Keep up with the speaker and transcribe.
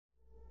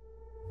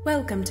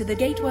Welcome to the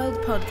Gate World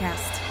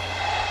Podcast.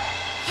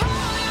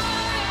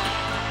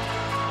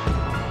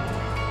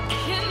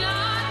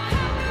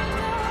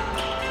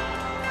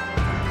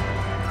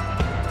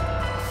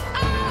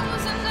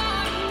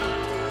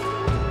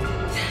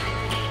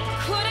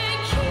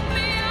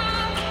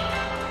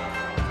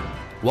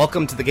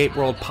 Welcome to the Gate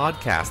World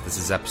Podcast. This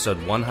is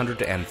episode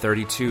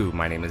 132.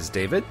 My name is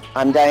David.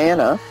 I'm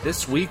Diana.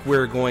 This week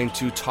we're going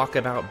to talk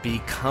about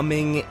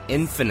Becoming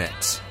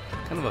Infinite.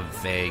 Kind of a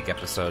vague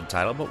episode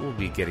title, but we'll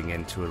be getting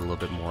into it a little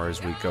bit more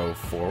as we go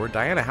forward.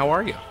 Diana, how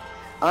are you?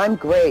 I'm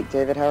great.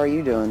 David, how are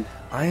you doing?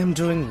 I am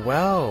doing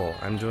well.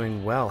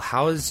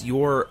 How is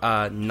your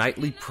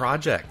nightly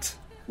project?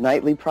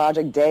 Nightly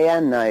project, day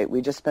and night.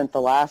 We just spent the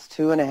last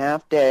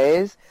 2.5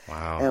 days.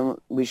 Wow. And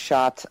we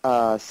shot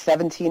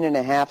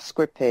 17.5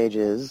 script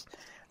pages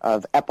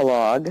of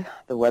Epilogue,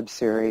 the web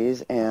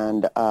series,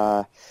 and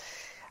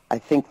I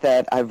think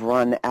that I've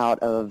run out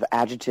of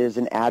adjectives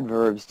and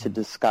adverbs to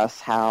discuss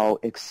how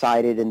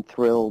excited and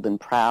thrilled and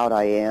proud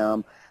I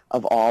am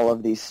of all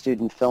of these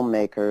student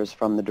filmmakers,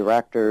 from the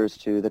directors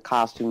to the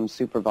costume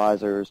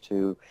supervisors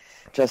to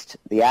just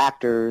the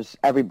actors,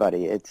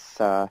 everybody.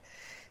 It's, all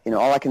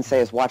I can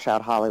say is watch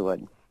out,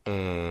 Hollywood.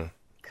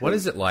 What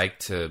is it like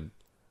to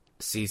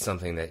see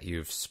something that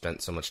you've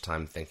spent so much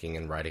time thinking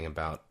and writing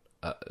about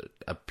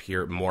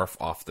appear morph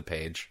off the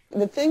page?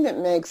 The thing that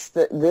makes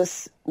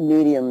this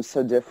medium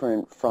so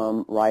different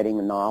from writing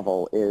a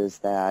novel is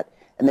that,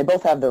 and they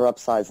both have their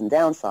upsides and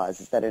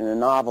downsides, is that in a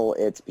novel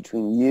it's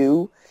between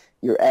you,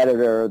 your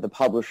editor, the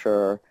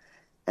publisher,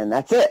 and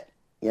that's it,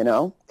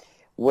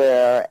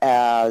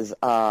 Whereas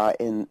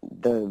in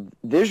the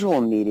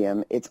visual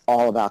medium, it's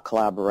all about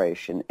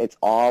collaboration. It's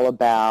all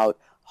about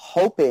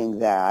hoping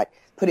that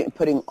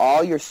putting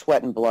all your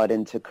sweat and blood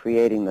into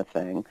creating the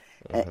thing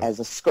as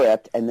a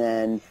script, and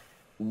then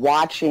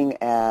watching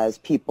as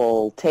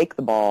people take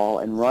the ball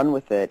and run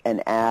with it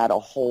and add a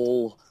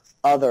whole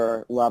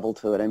other level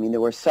to it. I mean, there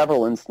were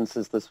several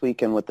instances this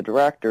weekend with the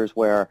directors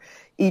where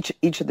each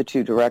of the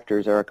two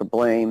directors, Erica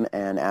Blame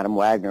and Adam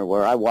Wagner,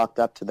 where I walked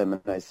up to them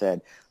and I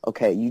said,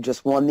 okay, you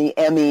just won the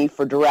Emmy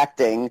for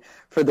directing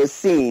for this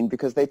scene,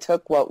 because they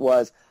took what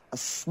was a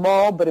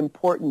small but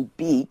important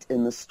beat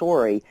in the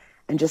story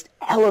and just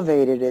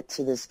elevated it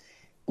to this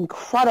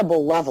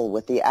incredible level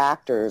with the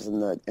actors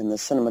and the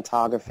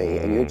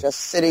cinematography. And you're just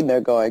sitting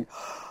there going,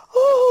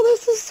 oh,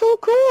 this is so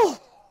cool.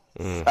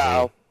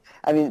 So,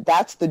 I mean,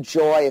 that's the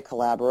joy of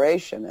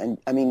collaboration. And,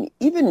 I mean,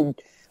 even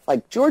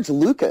like George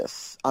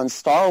Lucas on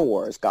Star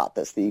Wars got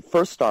this, the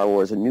first Star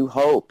Wars, A New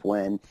Hope,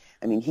 when,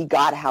 I mean, he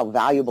got how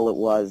valuable it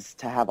was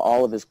to have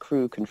all of his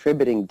crew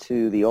contributing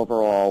to the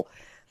overall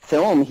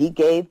film. He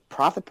gave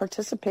profit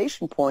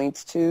participation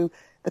points to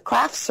the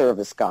craft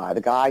service guy, the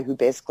guy who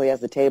basically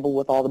has the table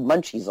with all the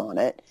munchies on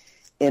it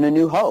in A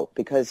New Hope,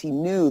 because he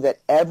knew that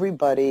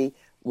everybody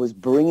was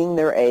bringing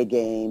their A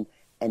game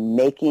and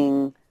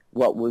making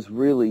what was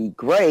really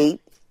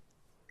great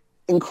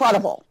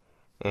incredible.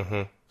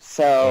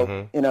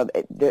 So,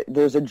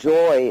 there's a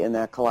joy in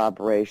that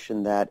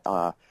collaboration that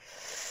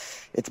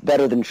it's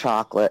better than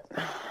chocolate.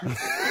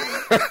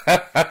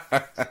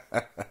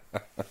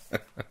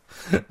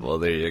 Well,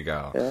 there you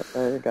go. Yeah,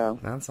 there you go.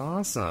 That's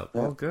awesome.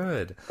 Yeah. Well,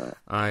 good.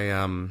 I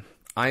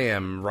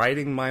am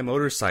riding my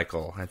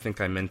motorcycle. I think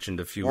I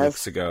mentioned a few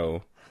weeks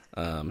ago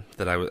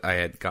that I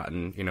had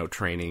gotten,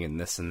 training and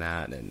this and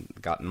that, and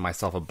gotten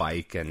myself a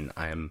bike, and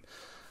I'm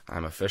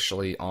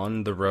officially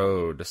on the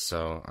road.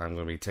 So I'm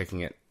going to be taking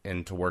it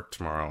into work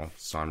tomorrow.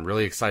 So I'm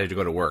really excited to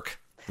go to work.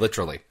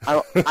 Literally.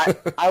 I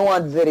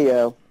want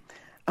video.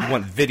 You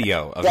want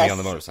video of me on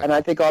the motorcycle? And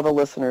I think all the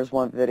listeners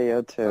want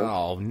video too.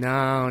 Oh,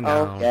 no.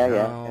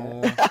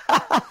 Yeah.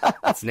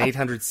 It's an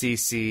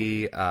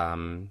 800cc.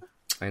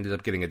 I ended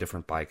up getting a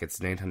different bike. It's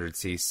an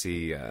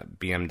 800cc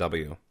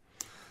BMW.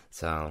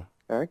 So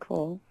very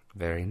cool.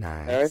 Very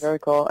nice. Very, very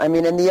cool. I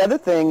mean, and the other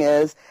thing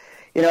is,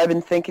 I've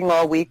been thinking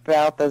all week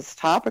about this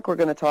topic we're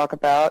going to talk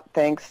about,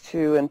 thanks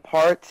to, in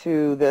part,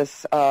 to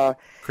this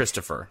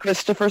Christopher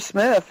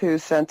Smith, who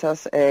sent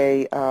us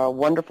a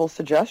wonderful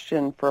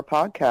suggestion for a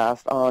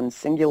podcast on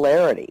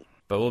singularity.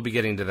 But we'll be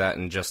getting to that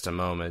in just a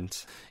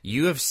moment.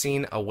 You have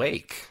seen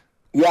Awake.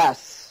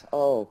 Yes.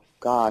 Oh,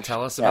 gosh.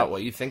 Tell us about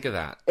what you think of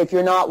that. If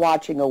you're not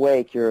watching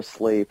Awake, you're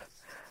asleep.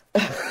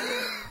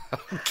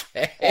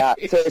 Okay. Yeah,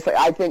 seriously.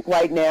 I think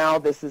right now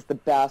this is the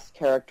best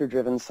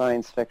character-driven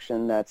science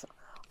fiction that's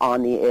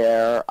on the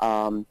air.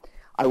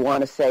 I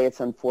want to say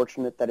it's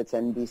unfortunate that it's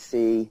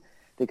NBC,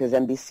 because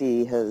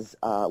NBC has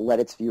let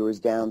its viewers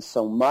down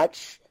so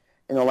much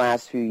in the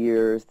last few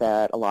years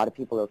that a lot of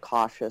people are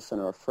cautious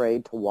and are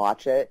afraid to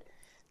watch it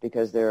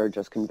because they're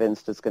just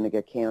convinced it's going to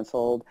get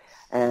canceled.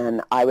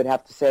 And I would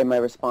have to say my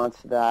response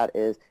to that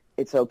is,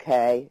 it's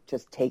okay.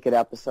 Just take it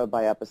episode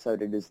by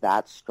episode. It is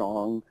that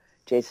strong.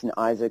 Jason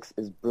Isaacs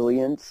is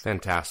brilliant.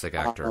 Fantastic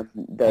actor.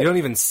 You don't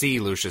even see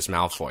Lucius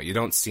Malfoy. You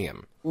don't see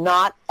him.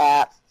 Not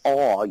at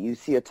all. You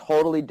see a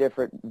totally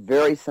different,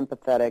 very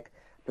sympathetic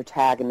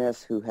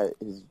protagonist who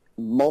is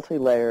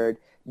multi-layered,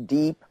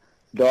 deep,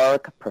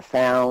 dark,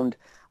 profound.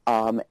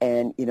 And,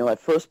 at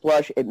first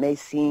blush, it may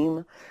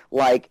seem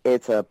like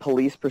it's a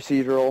police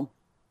procedural,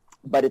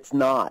 but it's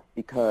not,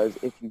 because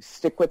if you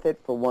stick with it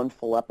for one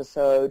full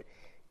episode,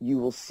 you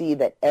will see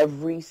that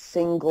every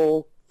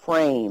single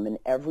frame and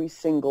every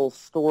single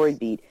story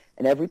beat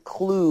and every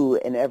clue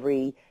and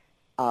every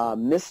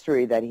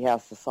mystery that he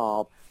has to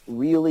solve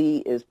really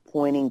is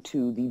pointing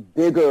to the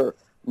bigger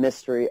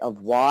mystery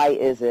of why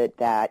is it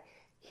that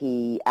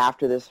he,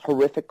 after this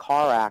horrific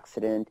car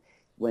accident,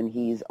 when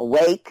he's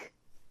awake,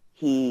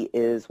 he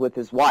is with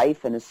his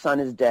wife and his son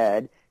is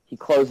dead. He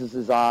closes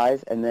his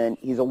eyes, and then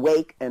he's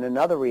awake in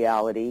another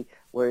reality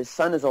where his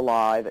son is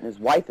alive and his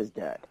wife is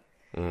dead.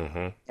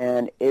 Mm-hmm.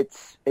 And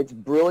it's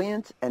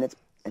brilliant, and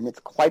it's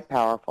quite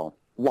powerful.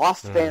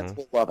 Lost fans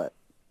will love it.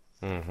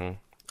 Mm-hmm.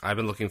 I've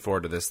been looking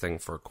forward to this thing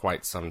for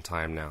quite some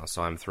time now,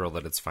 so I'm thrilled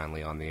that it's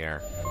finally on the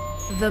air.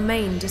 The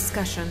main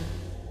discussion.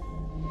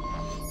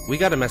 We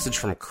got a message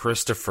from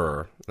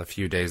Christopher a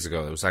few days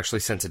ago. It was actually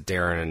sent to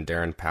Darren, and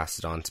Darren passed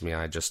it on to me.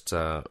 I just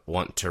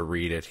want to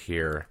read it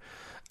here.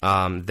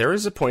 There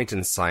is a point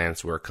in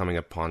science we're coming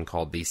upon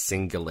called the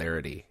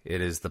singularity. It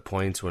is the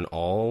point when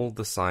all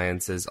the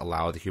sciences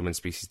allow the human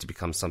species to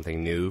become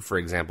something new. For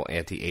example,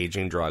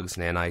 anti-aging drugs,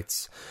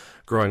 nanites,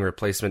 growing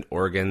replacement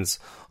organs.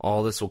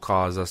 All this will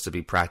cause us to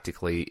be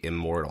practically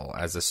immortal.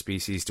 As a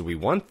species, do we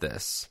want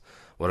this?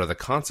 What are the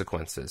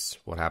consequences?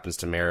 What happens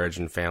to marriage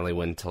and family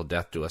when till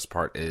death do us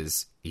part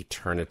is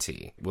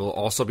eternity? We'll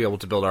also be able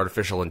to build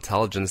artificial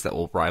intelligence that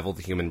will rival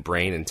the human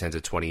brain in 10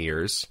 to 20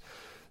 years.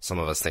 Some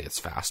of us think it's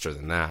faster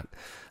than that.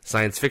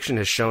 Science fiction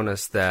has shown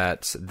us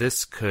that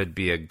this could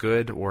be a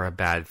good or a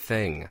bad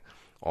thing.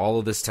 All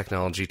of this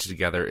technology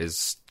together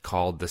is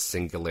called the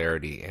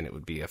singularity, and it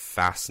would be a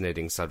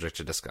fascinating subject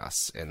to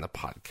discuss in the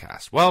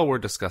podcast. Well, we're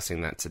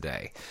discussing that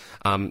today.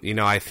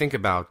 I think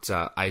about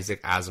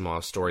Isaac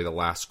Asimov's story, The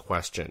Last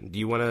Question. Do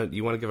you want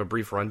to give a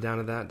brief rundown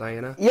of that,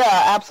 Diana?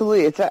 Yeah,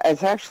 absolutely.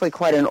 It's actually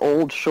quite an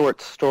old short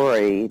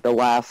story, The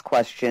Last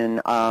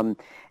Question,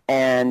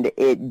 and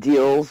it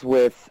deals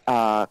with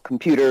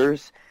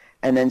computers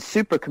and then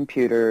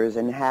supercomputers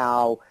and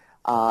how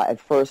at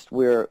first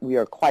we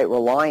are quite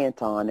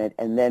reliant on it,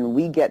 and then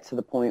we get to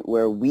the point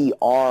where we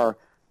are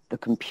the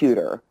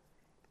computer.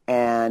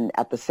 And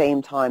at the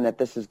same time that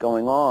this is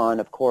going on,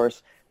 of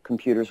course,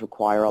 computers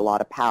require a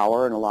lot of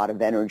power and a lot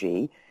of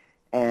energy.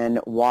 And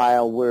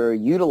while we're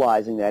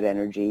utilizing that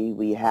energy,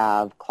 we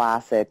have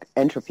classic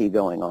entropy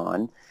going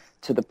on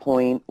to the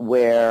point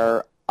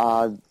where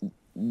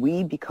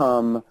we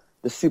become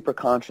the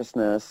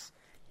superconsciousness,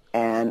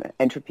 and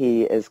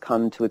entropy has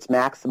come to its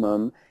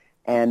maximum,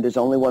 and there's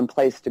only one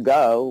place to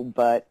go,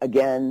 but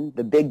again,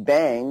 the Big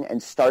Bang,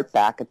 and start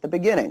back at the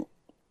beginning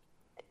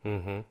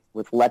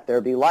with Let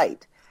There Be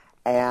Light.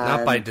 And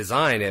not by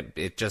design,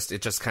 it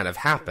just kind of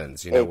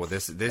happens. Well,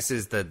 this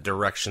is the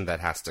direction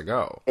that has to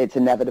go. It's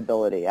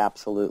inevitability,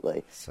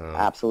 absolutely. So.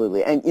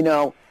 Absolutely.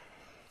 And,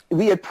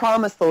 we had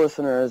promised the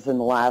listeners in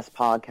the last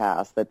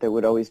podcast that there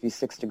would always be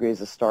 6 degrees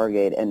of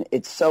Stargate, and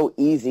it's so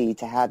easy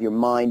to have your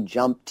mind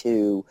jump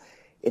to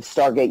if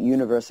Stargate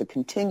Universe had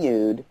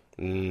continued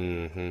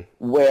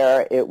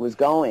where it was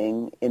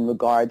going in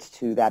regards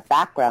to that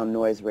background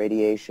noise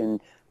radiation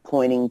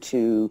pointing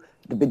to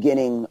the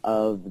beginning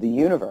of the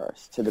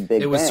universe, to the Big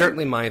Bang. It was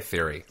certainly my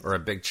theory, or a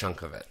big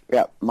chunk of it.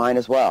 Yeah, mine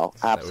as well.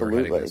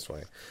 Absolutely. That we're heading this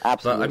way.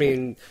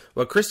 Absolutely. But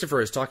what Christopher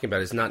is talking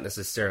about is not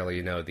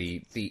necessarily,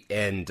 the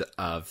end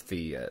of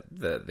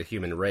the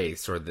human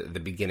race or the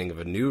beginning of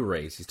a new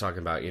race. He's talking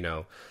about,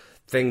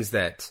 things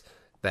that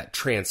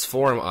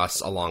transform us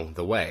along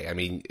the way.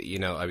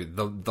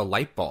 The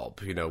light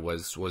bulb,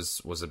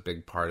 was a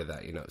big part of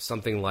that.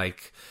 Something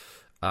like,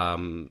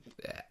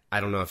 I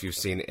don't know if you've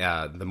seen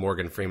the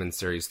Morgan Freeman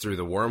series Through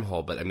the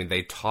Wormhole, but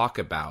they talk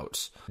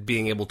about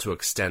being able to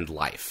extend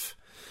life,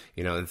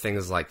 and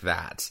things like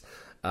that.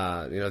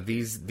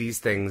 These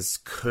things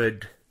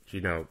could,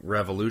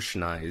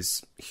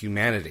 revolutionize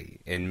humanity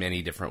in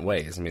many different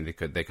ways.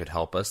 They could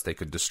help us, they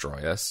could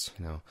destroy us,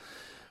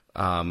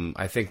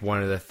 I think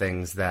one of the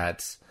things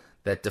that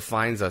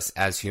defines us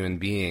as human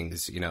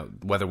beings,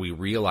 whether we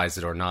realize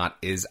it or not,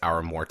 is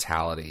our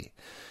mortality.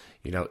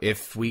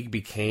 If we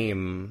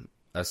became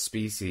a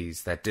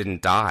species that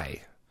didn't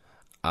die,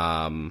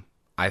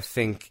 I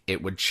think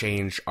it would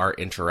change our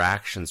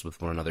interactions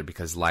with one another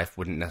because life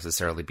wouldn't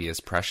necessarily be as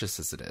precious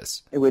as it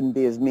is. It wouldn't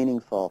be as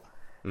meaningful.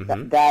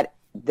 That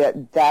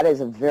is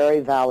a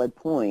very valid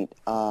point.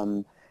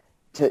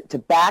 To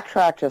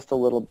backtrack just a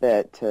little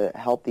bit to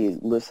help the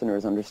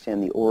listeners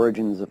understand the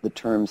origins of the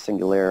term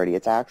singularity,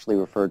 it's actually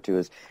referred to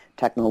as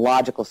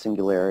technological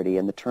singularity,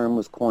 and the term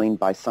was coined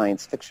by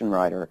science fiction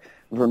writer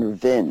Vernor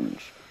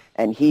Vinge.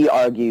 And he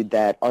argued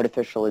that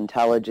artificial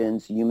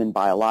intelligence, human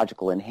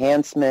biological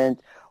enhancement,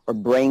 or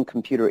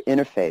brain-computer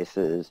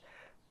interfaces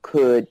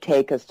could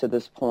take us to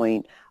this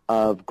point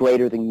of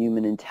greater than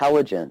human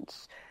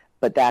intelligence,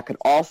 but that could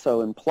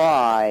also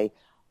imply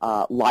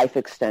life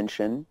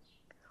extension,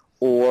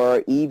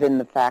 or even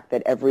the fact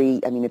that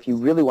if you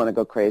really want to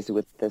go crazy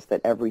with this,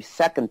 that every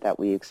second that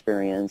we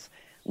experience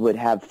would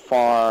have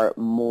far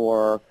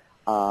more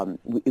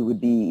it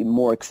would be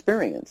more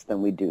experience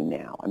than we do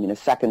now. I mean, a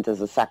second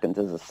is a second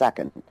is a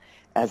second,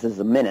 as is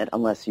a minute,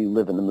 unless you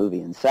live in the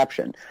movie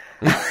Inception.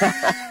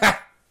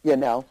 You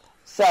know?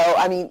 So,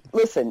 I mean,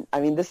 listen,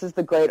 I mean, this is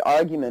the great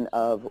argument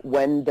of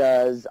when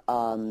does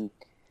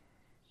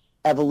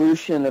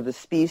evolution of a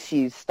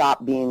species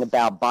stop being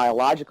about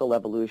biological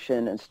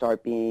evolution and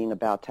start being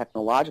about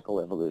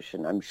technological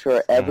evolution. I'm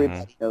sure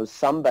everybody knows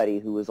somebody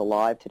who is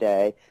alive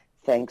today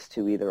thanks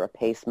to either a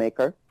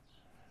pacemaker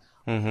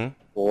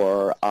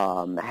or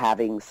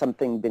having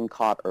something been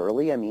caught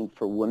early. I mean,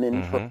 for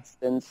women, for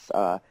instance,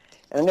 and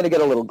I'm going to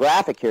get a little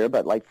graphic here,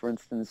 but like, for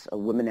instance,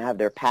 women have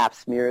their pap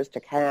smears to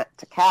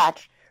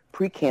catch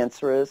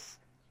precancerous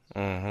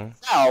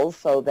cells,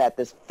 so that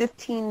this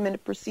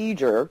 15-minute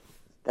procedure,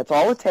 that's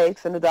all it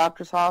takes in a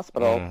doctor's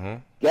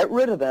hospital, get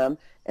rid of them,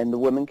 and the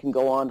women can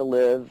go on to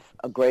live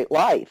a great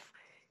life.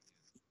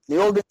 The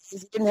old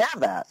days didn't have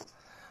that.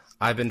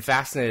 I've been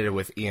fascinated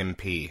with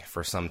EMP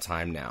for some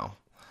time now.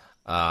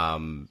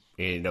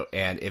 You know,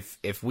 and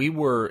if we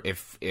were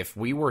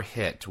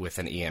hit with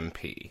an EMP,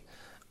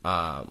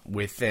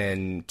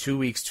 within 2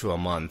 weeks to a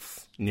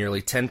month,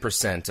 nearly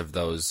 10% of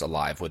those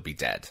alive would be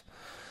dead.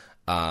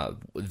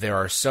 There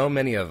are so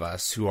many of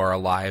us who are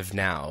alive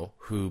now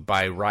who,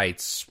 by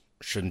rights,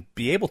 shouldn't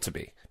be able to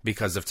be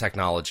because of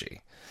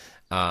technology,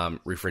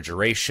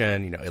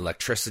 refrigeration, you know,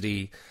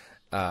 electricity,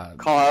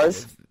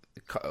 cars,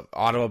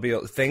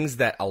 automobile, things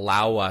that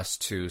allow us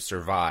to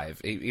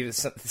survive. Even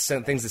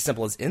things as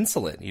simple as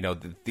insulin. You know,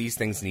 these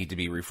things need to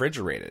be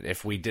refrigerated.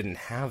 If we didn't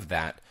have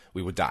that,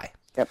 we would die.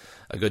 Yep.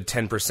 A good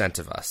 10%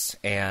 of us,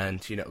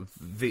 and you know,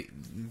 would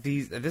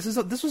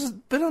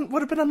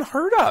have been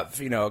unheard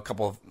of, you know, a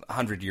couple of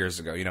 100 years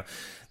ago. You know,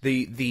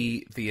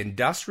 the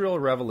Industrial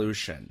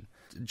Revolution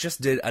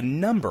just did a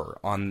number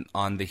on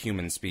the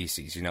human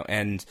species, you know,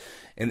 and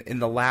in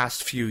the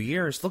last few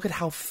years, look at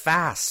how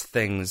fast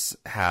things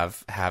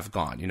have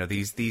gone. You know,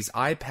 these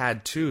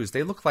iPad 2s,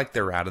 they look like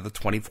they're out of the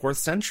 24th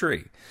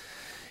century.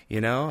 You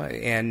know,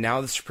 and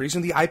now pretty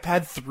soon the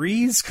iPad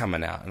 3's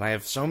coming out, and I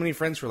have so many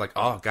friends who are like,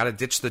 "Oh, got to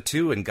ditch the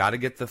 2 and got to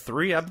get the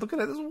 3." I'm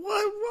looking at this.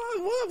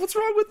 What's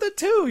wrong with the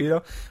 2? You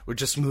know, we're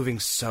just moving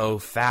so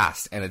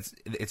fast, and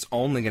it's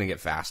only going to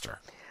get faster.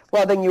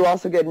 Well, then you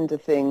also get into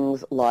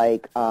things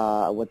like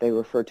what they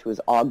refer to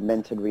as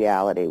augmented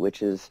reality,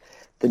 which is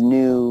the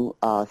new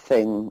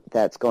thing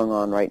that's going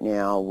on right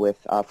now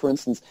with, for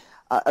instance,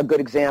 a good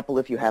example,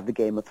 if you have the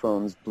Game of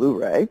Thrones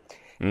Blu-ray,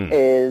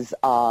 is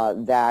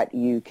that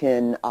you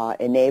can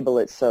enable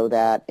it so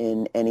that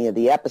in any of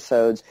the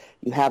episodes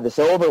you have this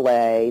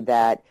overlay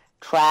that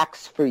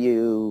tracks for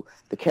you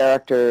the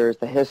characters,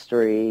 the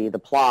history, the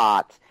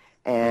plot,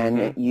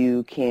 and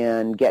you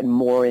can get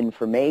more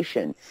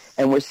information.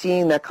 And we're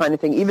seeing that kind of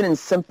thing even in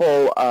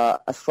simple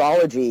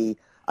astronomy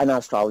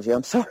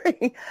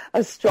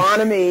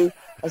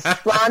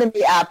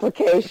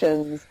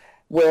applications,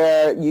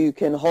 where you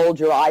can hold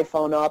your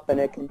iPhone up and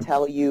it can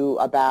tell you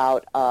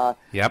about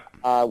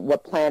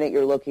what planet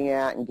you're looking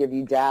at and give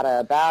you data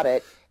about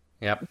it.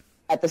 Yep.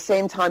 At the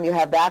same time you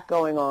have that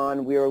going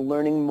on, we are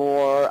learning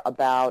more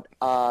about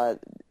the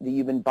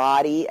human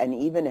body and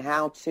even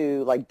how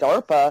to, like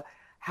DARPA,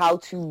 how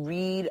to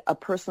read a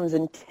person's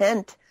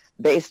intent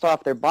based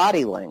off their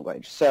body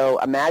language. So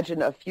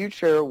imagine a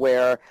future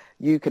where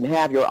you can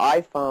have your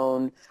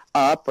iPhone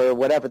up or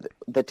whatever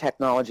the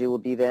technology will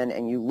be then,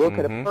 and you look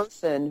at a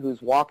person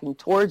who's walking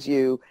towards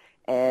you,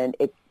 and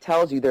it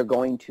tells you they're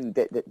going to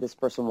that this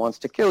person wants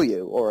to kill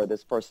you, or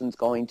this person's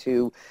going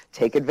to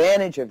take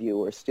advantage of you,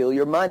 or steal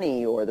your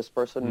money, or this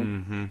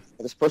person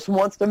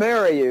wants to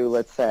marry you.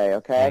 Let's say,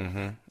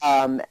 okay.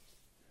 I'm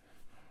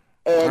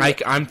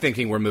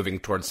thinking we're moving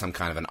towards some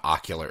kind of an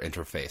ocular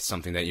interface,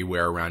 something that you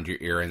wear around your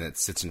ear and that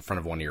sits in front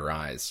of one of your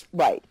eyes.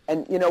 Right.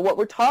 And, you know, what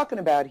we're talking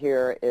about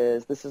here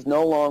is this is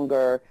no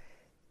longer,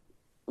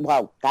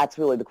 well, that's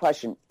really the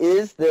question.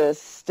 Is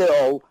this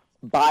still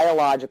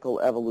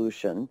biological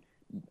evolution?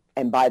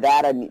 And by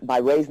that, I mean, by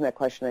raising that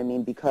question, I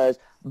mean because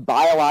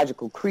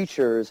biological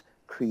creatures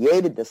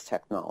created this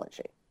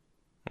technology,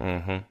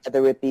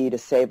 whether it be to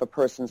save a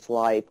person's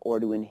life or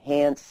to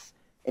enhance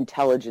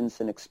intelligence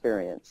and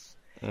experience.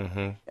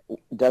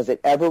 Does it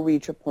ever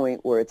reach a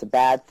point where it's a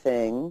bad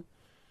thing,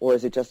 or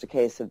is it just a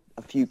case of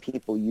a few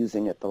people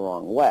using it the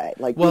wrong way?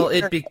 Like, well,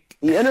 the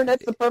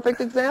internet's the perfect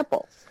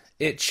example.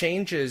 It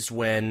changes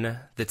when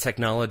the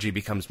technology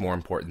becomes more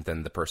important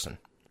than the person.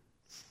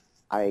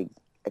 I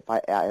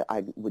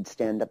would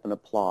stand up and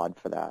applaud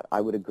for that.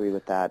 I would agree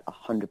with that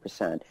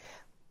 100%.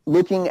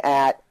 Looking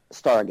at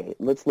Stargate,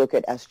 let's look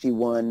at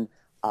SG-1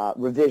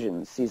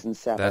 Revisions, Season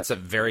 7. That's a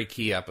very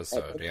key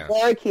episode, yeah.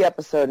 Very key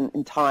episode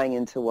in tying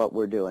into what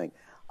we're doing.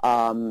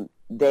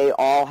 They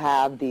all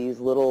have these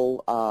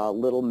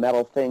little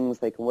metal things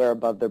they can wear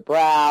above their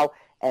brow,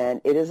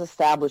 and it is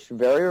established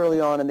very early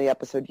on in the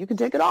episode you can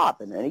take it off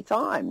at any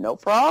time, no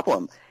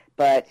problem.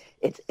 But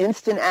it's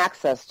instant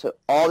access to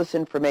all this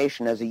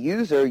information. As a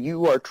user,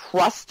 you are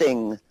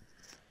trusting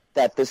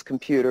that this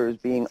computer is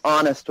being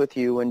honest with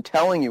you and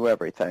telling you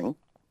everything.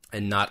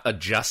 and not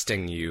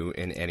adjusting you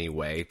in any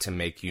way to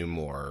make you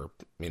more,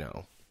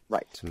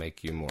 right, to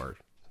make you more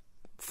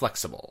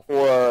flexible,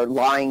 or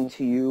lying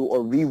to you,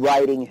 or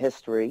rewriting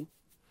history.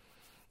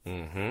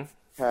 Mm-hmm.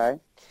 Okay.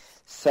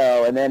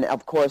 So, and then,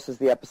 of course, as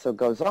the episode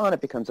goes on,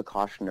 it becomes a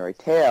cautionary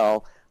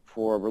tale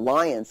for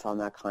reliance on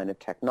that kind of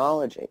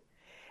technology.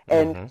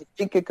 And I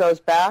think it goes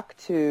back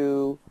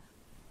to,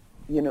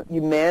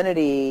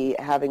 humanity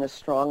having a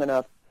strong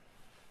enough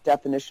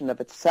definition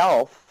of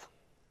itself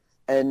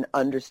and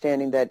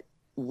understanding that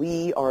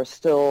we are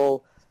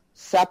still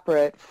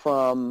separate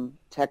from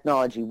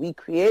technology. We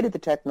created the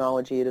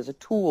technology. It is a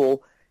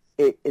tool.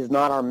 It is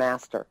not our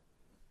master.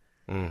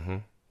 Mm-hmm.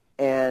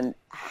 And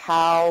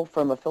how,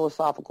 from a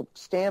philosophical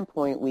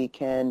standpoint, we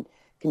can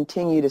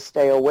continue to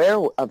stay aware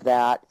of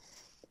that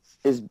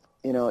is,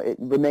 it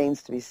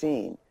remains to be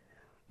seen.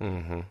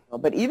 Mm-hmm.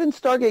 But even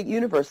Stargate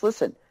Universe,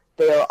 listen,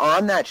 they are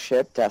on that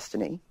ship,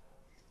 Destiny,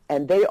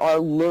 and they are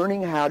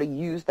learning how to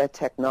use that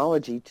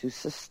technology to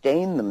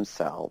sustain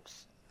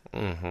themselves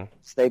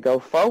as they go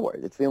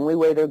forward. It's the only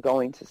way they're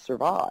going to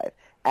survive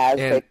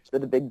after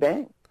the Big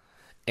Bang.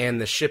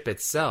 And the ship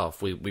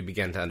itself, we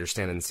began to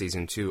understand in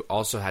Season 2,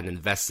 also had an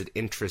invested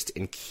interest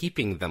in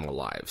keeping them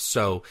alive.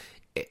 So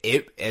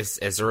it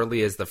as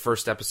early as the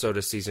first episode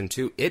of Season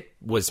 2, it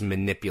was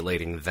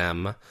manipulating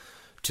them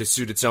to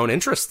suit its own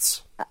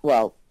interests.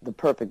 Well, the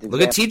perfect example.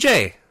 Look at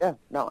TJ. Yeah,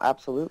 no,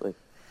 absolutely.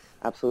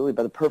 Absolutely.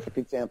 But the perfect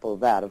example of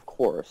that, of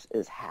course,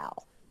 is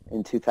Hal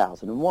in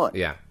 2001.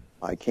 Yeah.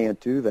 I can't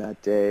do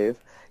that, Dave.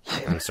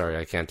 I'm sorry,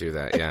 I can't do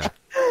that, yeah.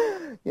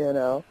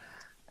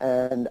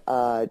 And,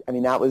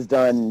 that was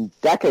done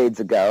decades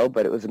ago,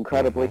 but it was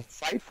incredibly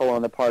insightful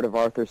on the part of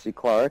Arthur C.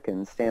 Clarke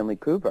and Stanley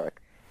Kubrick.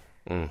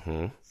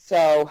 Mm-hmm.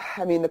 So,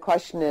 the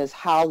question is,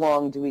 how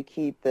long do we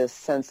keep this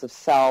sense of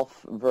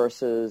self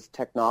versus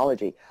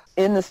technology?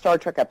 In the Star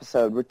Trek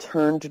episode,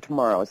 Return to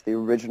Tomorrow, it's the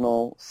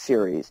original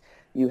series,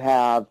 you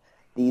have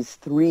these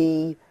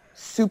three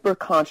super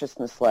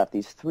consciousness left,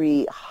 these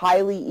three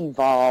highly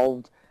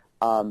evolved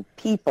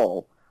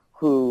people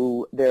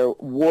who their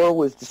war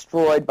was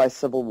destroyed by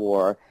civil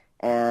war,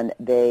 and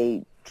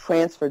they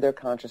transferred their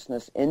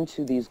consciousness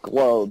into these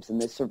globes,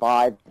 and they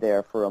survived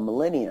there for a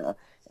millennia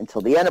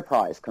until the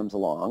Enterprise comes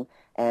along,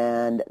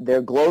 and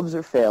their globes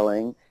are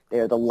failing.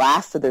 They're the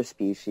last of their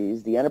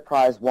species. The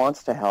Enterprise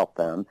wants to help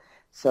them.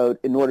 So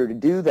in order to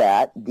do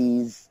that,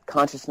 these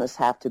consciousness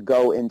have to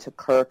go into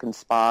Kirk and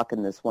Spock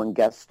and this one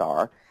guest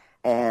star,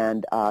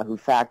 and who in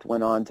fact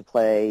went on to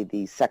play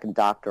the second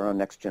Doctor on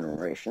Next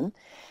Generation.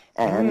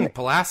 And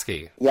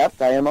Pulaski. Yep,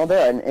 Diane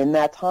Muldaur. And in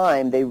that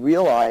time, they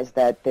realized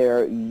that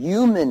their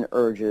human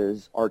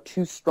urges are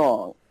too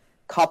strong,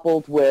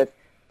 coupled with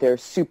their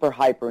super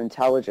hyper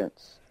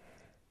intelligence,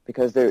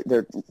 because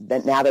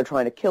now they're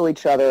trying to kill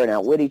each other and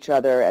outwit each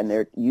other, and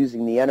they're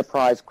using the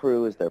Enterprise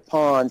crew as their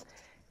pawns,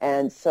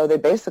 and so they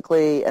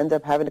basically end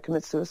up having to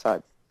commit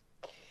suicide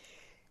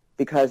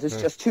because it's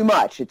just too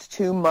much. It's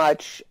too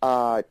much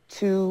of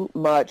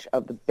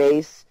the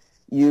base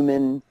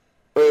human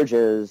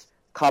urges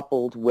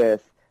coupled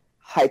with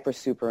hyper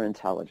super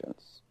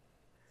intelligence.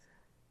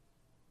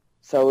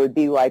 So it would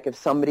be like if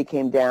somebody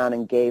came down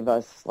and gave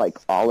us like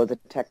all of the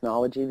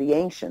technology of the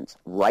ancients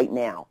right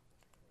now.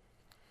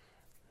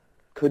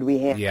 Could we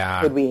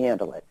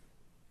handle it?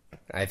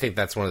 I think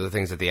that's one of the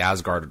things that the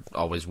Asgard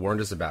always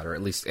warned us about, or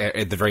at least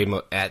at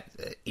the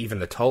even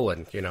the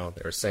Tolan,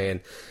 they were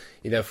saying,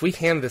 if we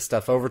hand this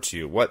stuff over to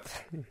you,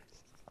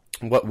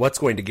 what's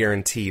going to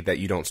guarantee that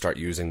you don't start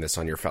using this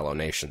on your fellow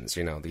nations,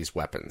 these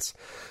weapons?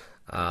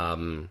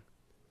 Well,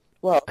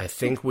 I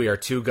think we are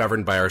too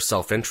governed by our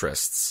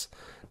self-interests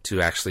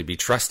to actually be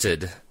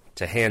trusted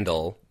to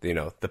handle,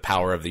 the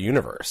power of the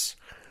universe.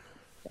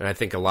 And I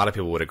think a lot of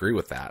people would agree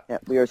with that. Yeah,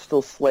 we are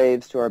still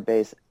slaves to our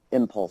base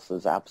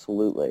impulses,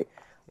 absolutely.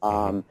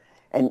 And,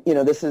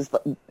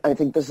 I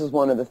think this is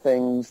one of the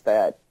things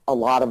that a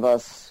lot of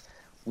us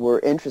were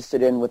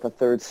interested in with the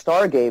third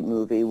Stargate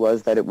movie,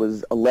 was that it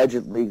was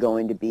allegedly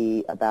going to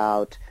be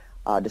about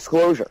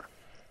disclosure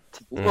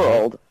to the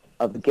world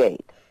of the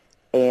gate.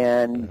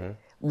 And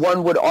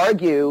one would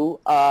argue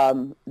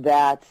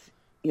that,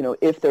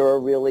 if there are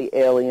really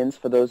aliens,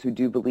 for those who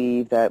do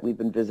believe that we've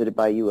been visited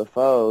by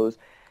UFOs,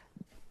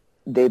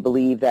 they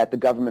believe that the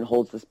government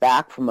holds this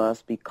back from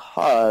us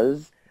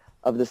because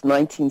of this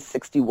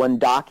 1961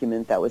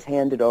 document that was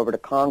handed over to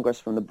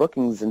Congress from the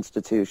Brookings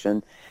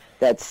Institution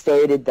that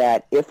stated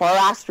that if our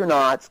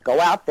astronauts go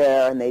out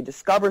there and they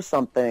discover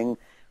something,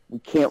 we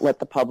can't let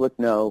the public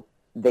know.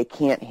 They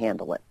can't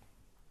handle it.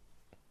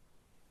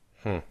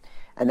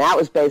 And that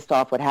was based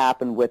off what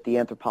happened with the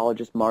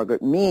anthropologist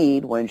Margaret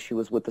Mead when she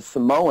was with the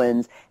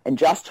Samoans, and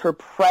just her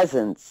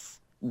presence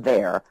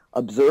there,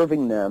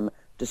 observing them,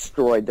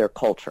 destroyed their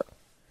culture.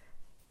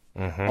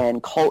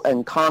 And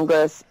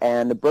Congress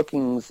and the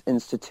Brookings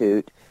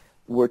Institute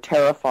were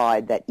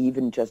terrified that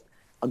even just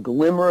a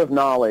glimmer of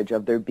knowledge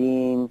of there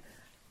being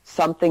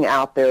something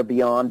out there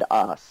beyond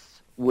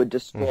us would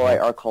destroy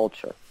our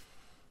culture.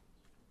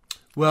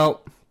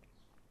 Well,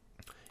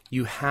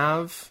 you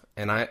have,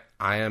 and I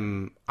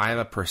am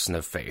a person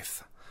of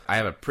faith. I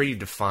have a pretty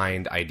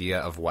defined idea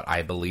of what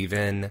I believe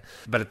in,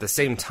 but at the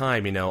same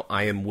time, you know,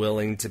 I am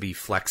willing to be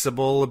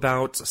flexible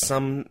about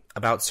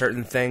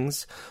certain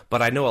things,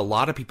 but I know a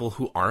lot of people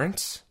who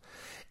aren't.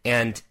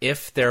 And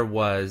if there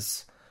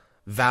was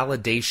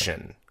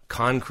validation,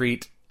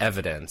 concrete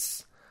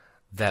evidence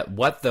that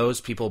what those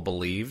people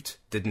believed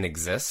didn't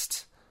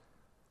exist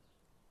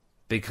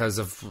because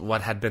of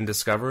what had been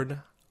discovered,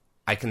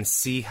 I can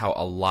see how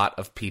a lot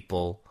of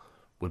people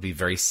would be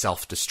very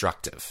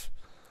self-destructive.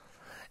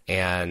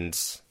 And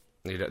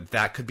you know,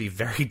 that could be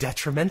very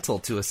detrimental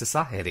to a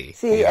society.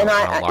 See, you know, and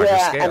on a larger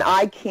scale. and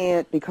I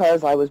can't,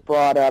 because I was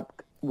brought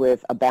up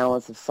with a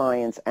balance of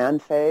science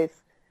and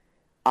faith,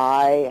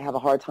 I have a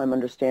hard time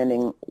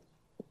understanding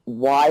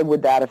why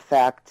would that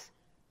affect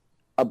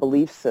a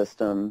belief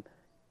system.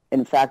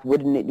 In fact,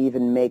 wouldn't it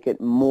even make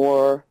it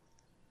more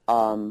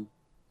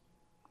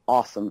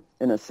awesome,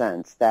 in a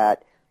sense,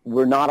 that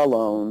we're not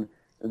alone,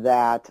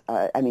 that,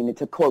 I mean,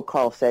 to quote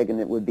Carl Sagan,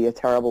 it would be a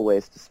terrible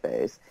waste of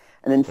space.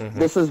 And then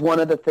this is one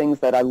of the things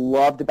that I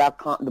loved about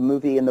the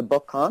movie and the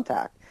book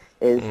Contact,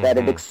 is that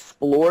it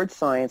explored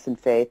science and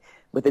faith,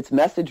 with its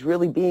message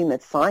really being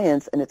that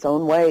science, in its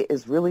own way,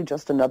 is really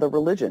just another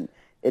religion.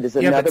 It is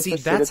another but see,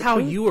 that's how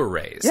you were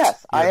raised.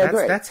 Yes, I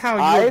agree. That's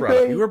how you were brought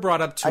up. You were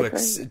brought up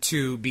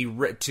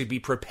to be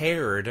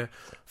prepared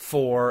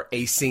for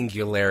a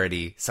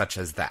singularity such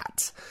as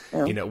that.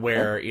 Yeah. You know,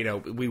 where you know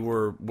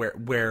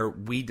where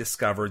we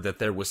discovered that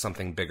there was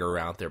something bigger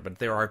out there. But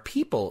there are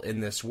people in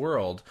this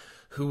world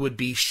who would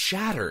be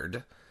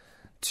shattered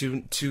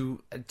to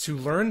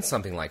learn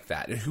something like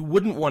that, and who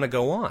wouldn't want to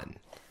go on.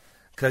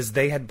 Because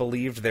they had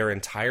believed their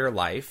entire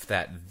life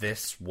that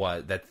this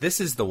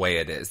is the way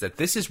it is, that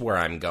this is where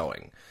I'm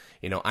going.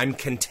 You know, I'm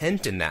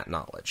content in that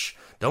knowledge.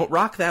 Don't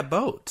rock that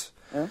boat.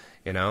 Yeah.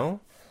 You know?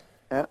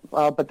 Yeah.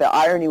 Well, but the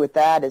irony with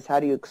that is, how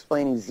do you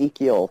explain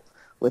Ezekiel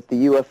with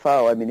the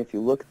UFO? I mean, if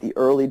you look at the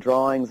early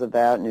drawings of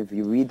that, and if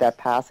you read that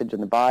passage in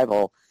the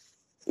Bible,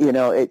 you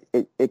know,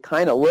 it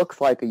kind of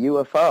looks like a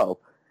UFO.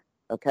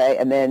 Okay?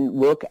 And then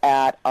look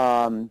at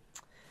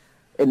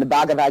in the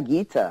Bhagavad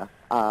Gita.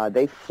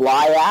 They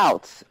fly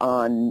out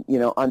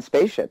on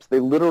spaceships. They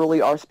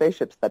literally are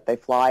spaceships that they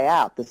fly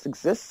out. This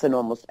exists in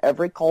almost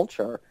every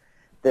culture.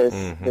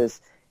 This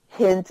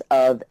hint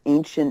of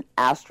ancient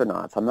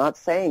astronauts. I'm not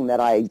saying that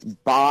I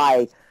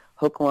buy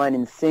hook, line,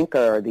 and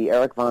sinker the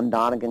Eric von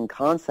Däniken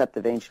concept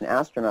of ancient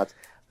astronauts,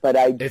 but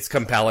it's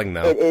compelling,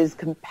 though. It is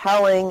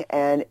compelling,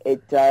 and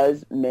it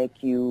does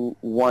make you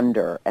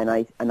wonder. And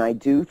I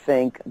do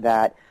think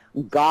that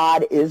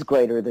God is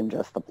greater than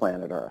just the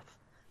planet Earth.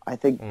 I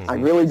think I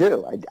really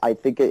do. I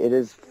think it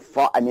is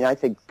far. I mean, I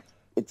think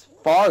it's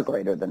far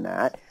greater than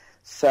that.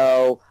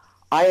 So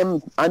I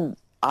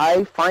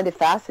find it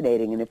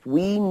fascinating. And if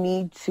we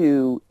need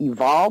to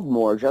evolve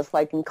more, just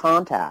like in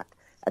Contact,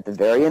 at the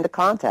very end of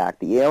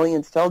Contact, the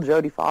aliens tell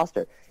Jodie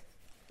Foster,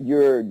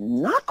 "You're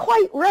not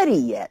quite ready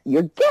yet.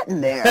 You're getting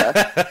there.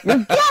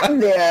 You're getting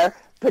there,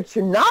 but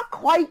you're not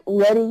quite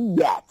ready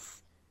yet."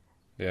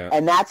 Yeah.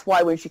 And that's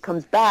why when she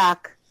comes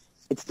back,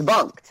 it's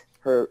debunked.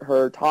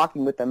 Her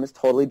talking with them is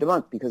totally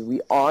debunked, because we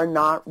are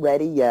not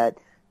ready yet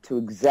to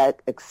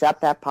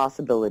accept that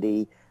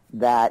possibility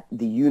that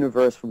the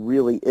universe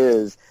really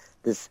is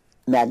this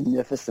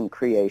magnificent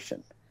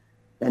creation,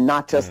 and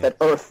not just that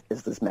Earth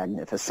is this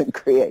magnificent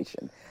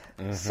creation.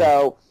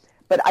 So,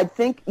 but I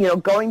think,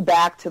 going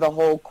back to the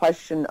whole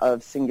question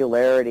of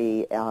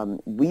singularity,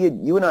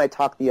 you and I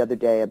talked the other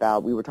day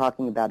we were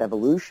talking about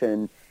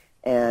evolution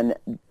and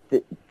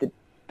the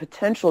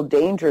potential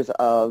dangers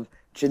of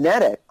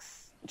genetic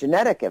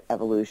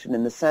evolution,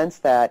 in the sense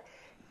that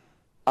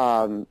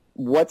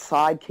what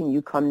side can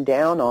you come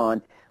down on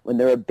when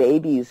there are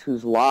babies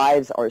whose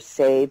lives are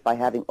saved by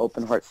having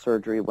open heart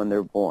surgery when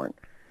they're born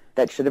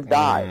that should have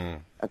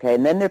died, okay?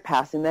 And then they're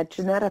passing that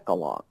genetic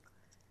along,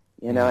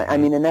 I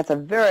mean, and that's a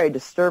very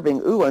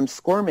disturbing, I'm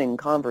squirming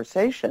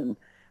conversation,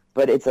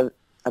 but it's a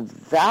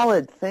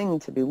valid thing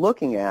to be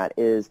looking at,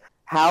 is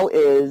how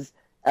is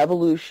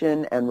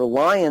evolution and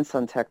reliance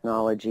on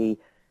technology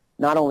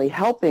not only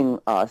helping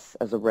us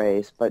as a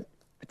race, but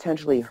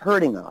potentially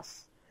hurting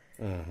us.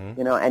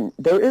 And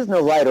there is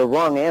no right or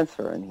wrong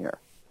answer in here.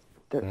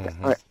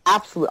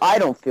 I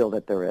don't feel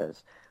that there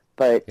is.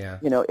 But,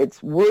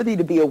 it's worthy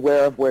to be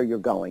aware of where you're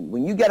going.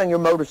 When you get on your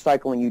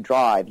motorcycle and you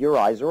drive, your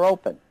eyes are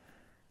open.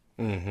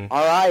 Our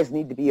eyes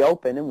need to be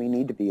open, and we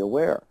need to be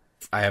aware.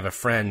 I have a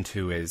friend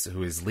who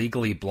is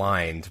legally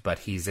blind, but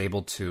he's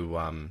able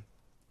to...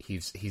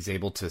 He's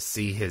able to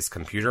see his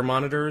computer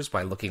monitors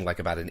by looking like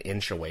about an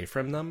inch away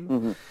from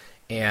them,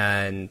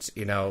 and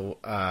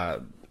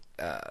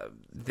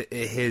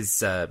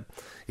he's an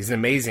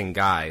amazing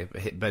guy,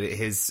 but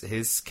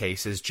his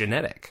case is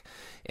genetic,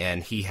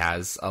 and he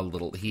has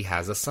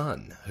a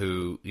son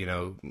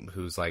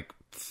who's like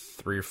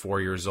 3 or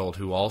 4 years old,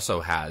 who also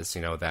has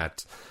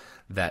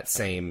that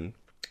same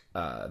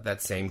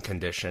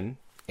condition.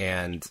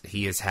 And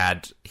he has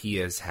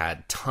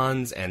had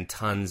tons and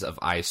tons of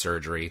eye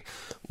surgery.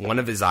 One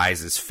of his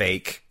eyes is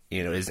fake.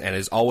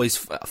 is always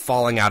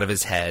falling out of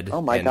his head.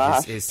 Oh my and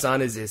gosh! His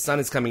son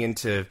is coming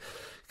into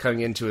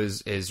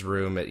his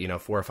room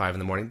at 4 or 5 in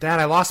the morning. Dad,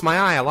 I lost my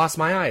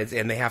eye.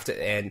 And they have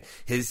to, and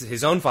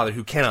his own father,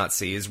 who cannot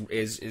see,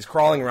 is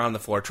crawling around the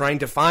floor trying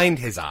to find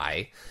his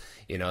eye,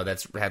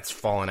 that's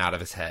fallen out of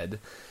his head.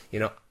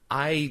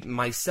 I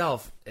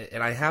myself,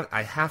 and I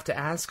have to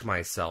ask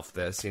myself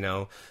this,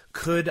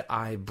 could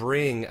I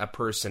bring a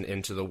person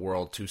into the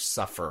world to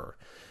suffer,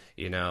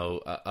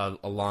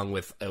 along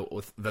with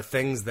the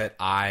things that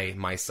I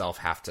myself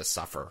have to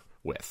suffer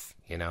with,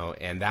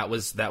 and that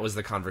was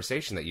the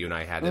conversation that you and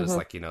I had. It was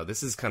like,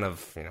 this is kind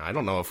of, I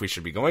don't know if we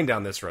should be going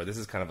down this road. This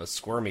is kind of a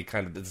squirmy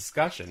kind of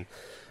discussion,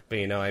 but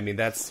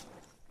that's.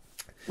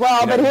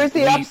 Well, but here's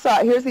the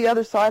upside. Here's the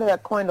other side of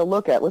that coin to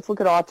look at. Let's look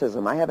at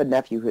autism. I have a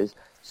nephew who's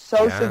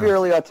so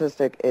severely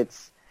autistic.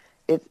 It's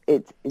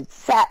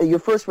sad. Your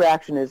first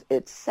reaction is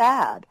it's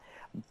sad.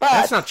 But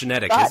that's not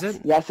genetic, is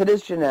it? Yes, it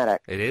is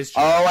genetic. It is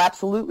genetic. Oh,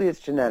 absolutely, it's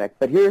genetic.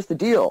 But here's the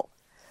deal.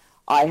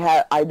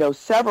 I know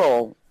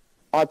several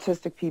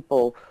autistic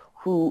people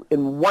who,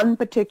 in one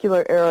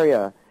particular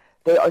area,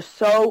 they are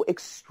so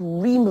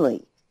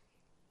extremely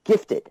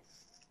gifted.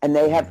 And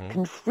they have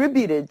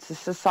contributed to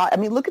society. I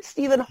mean, look at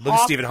Stephen Hawking. Look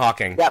at Stephen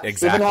Hawking. Yep,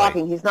 exactly. Stephen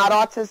Hawking. He's not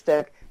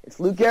autistic. It's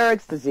Lou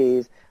Gehrig's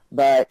disease.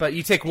 But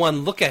you take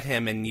one look at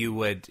him and you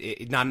would,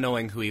 not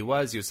knowing who he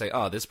was, you would say,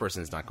 oh, this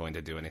person is not going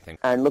to do anything.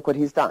 And look what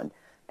he's done.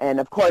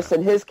 And, of course,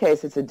 in his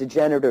case, it's a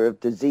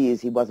degenerative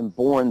disease. He wasn't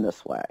born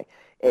this way.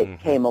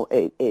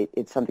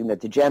 It's something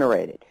that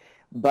degenerated.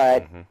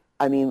 But,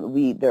 I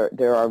mean,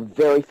 there are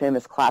very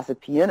famous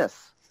classic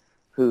pianists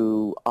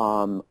who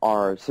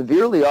are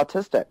severely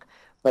autistic.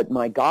 But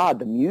my God,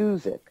 the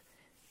music,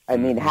 I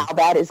mean, how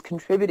that is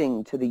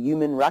contributing to the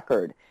human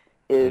record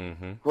is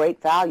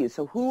great value.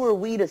 So who are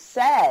we to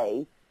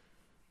say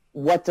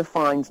what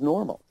defines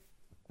normal?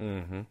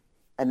 And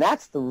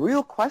that's the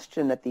real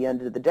question at the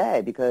end of the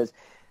day, because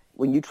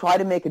when you try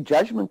to make a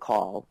judgment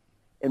call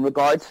in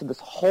regards to this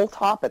whole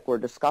topic we're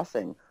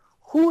discussing,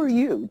 who are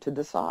you to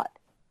decide?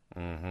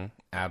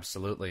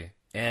 Absolutely.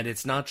 And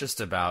it's not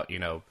just about,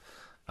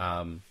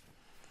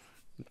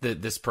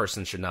 this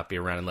person should not be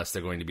around unless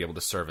they're going to be able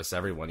to service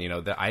everyone.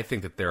 I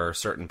think that there are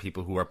certain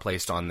people who are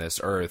placed on this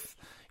earth,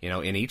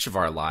 in each of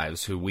our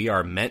lives who we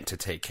are meant to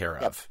take care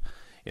of.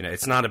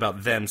 It's not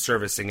about them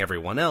servicing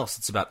everyone else.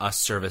 It's about us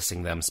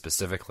servicing them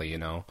specifically,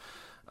 and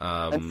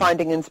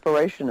finding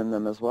inspiration in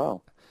them as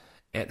well.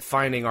 And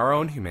finding our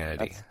own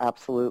humanity.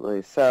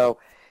 Absolutely. So,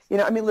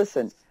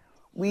 listen,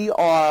 we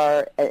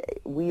are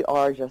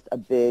just a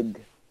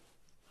big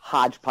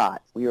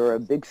hodgepodge. We are a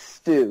big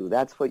stew.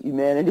 That's what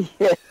humanity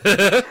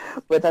is,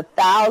 with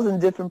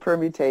 1,000 different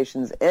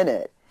permutations in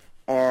it.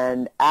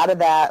 And out of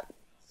that,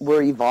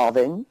 we're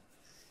evolving.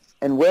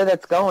 And where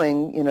that's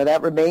going,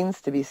 that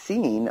remains to be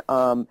seen.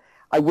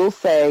 I will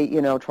say,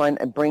 trying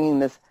and bringing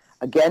this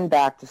again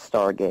back to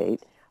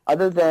Stargate,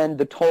 other than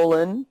the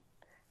Tolan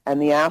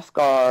and the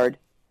Asgard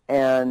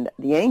and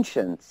the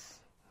Ancients.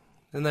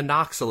 And the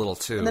Nox a little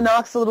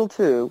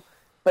too.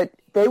 But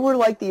they were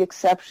like the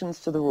exceptions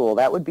to the rule.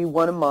 That would be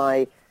one of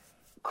my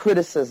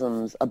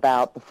criticisms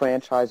about the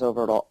franchise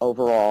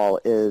overall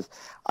is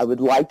I would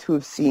like to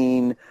have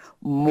seen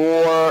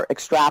more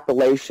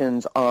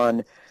extrapolations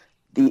on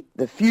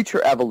the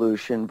future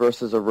evolution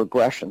versus a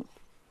regression.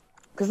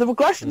 Because the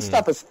regression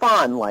stuff is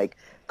fun, like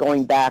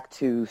going back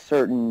to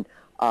certain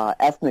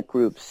ethnic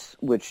groups,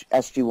 which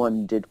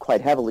SG-1 did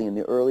quite heavily in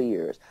the early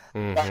years.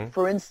 But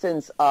for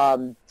instance,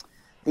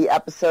 the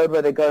episode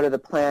where they go to the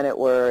planet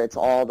where it's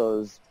all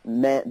those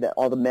men,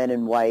 all the men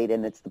in white,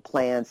 and it's the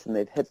plants, and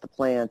they've hit the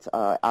plants.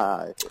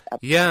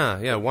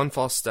 One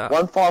false step.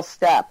 One false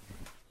step.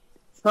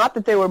 It's not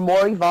that they were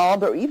more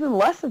evolved or even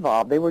less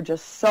evolved. They were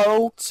just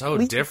so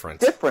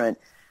different.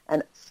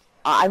 And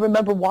I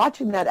remember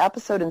watching that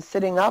episode and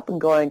sitting up and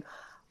going,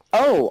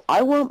 oh,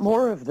 I want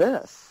more of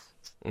this.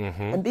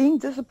 And being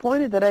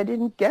disappointed that I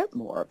didn't get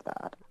more of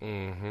that.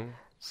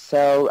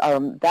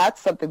 So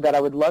that's something that I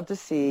would love to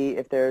see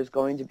if there's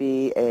going to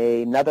be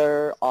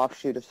another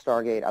offshoot of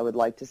Stargate. I would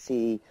like to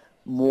see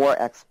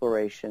more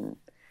exploration.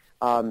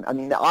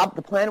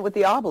 The planet with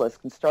the obelisk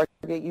in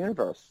Stargate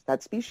Universe,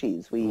 that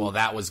species. Well,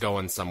 that was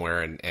going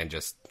somewhere and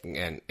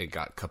it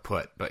got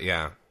kaput, but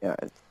yeah. Yeah,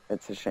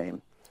 it's a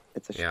shame.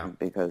 It's a shame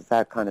because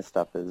that kind of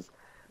stuff is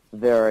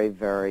very,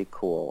 very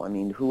cool. I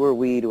mean, who are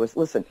we to...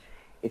 Listen,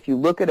 if you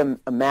look at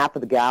a map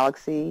of the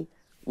galaxy,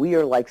 we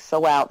are like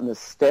so out in the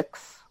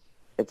sticks.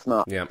 It's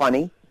not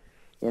funny,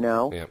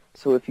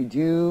 So if you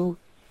do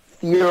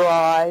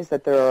theorize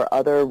that there are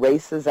other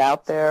races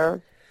out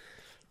there,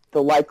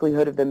 the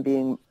likelihood of them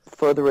being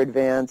further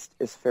advanced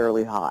is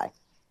fairly high.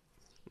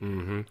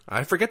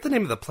 I forget the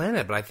name of the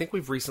planet, but I think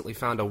we've recently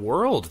found a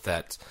world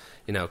that,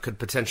 could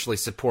potentially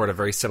support a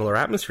very similar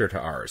atmosphere to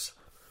ours.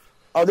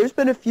 Oh, there's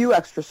been a few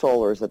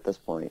extrasolars at this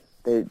point.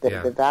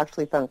 They've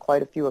actually found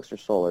quite a few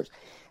extrasolars.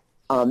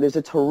 There's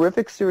a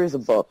terrific series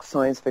of books,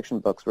 science fiction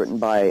books, written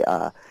by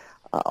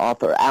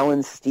author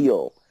Alan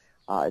Steele,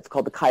 It's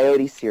called the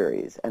Coyote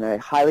series, and I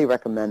highly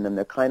recommend them.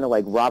 They're kind of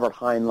like Robert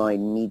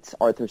Heinlein meets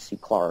Arthur C.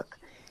 Clarke.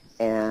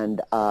 And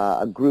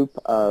a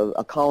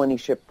colony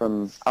ship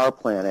from our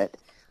planet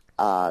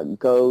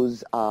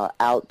goes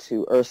out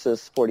to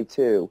Ursus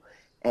 42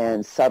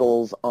 and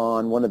settles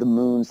on one of the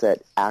moons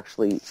that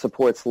actually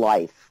supports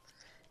life.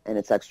 And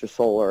it's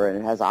extrasolar, and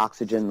it has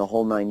oxygen, the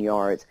whole 9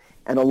 yards.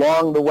 And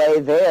along the way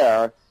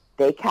there,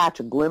 they catch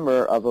a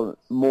glimmer of a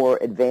more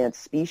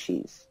advanced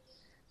species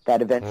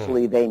that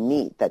eventually they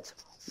meet that's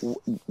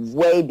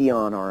way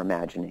beyond our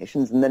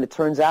imaginations. And then it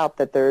turns out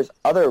that there's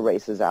other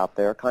races out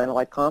there, kind of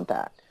like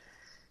Contact.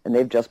 And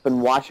they've just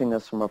been watching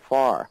us from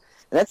afar.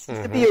 And that seems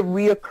to be a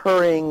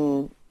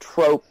reoccurring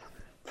trope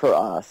for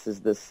us,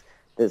 is this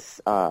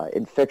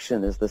in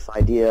fiction, is this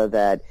idea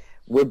that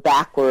we're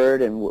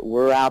backward and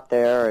we're out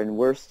there and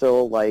we're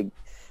still like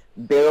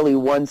barely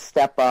one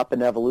step up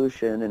in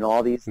evolution, and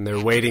all these... And they're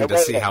waiting to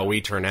see how we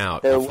turn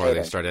out before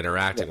they start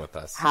interacting with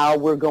us. How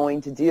we're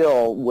going to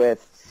deal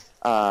with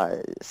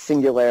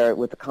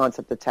with the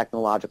concept of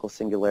technological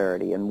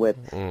singularity and with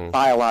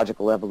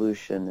biological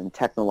evolution and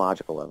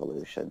technological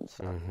evolution.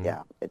 So,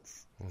 yeah,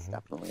 it's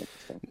definitely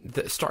interesting.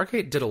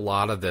 Stargate did a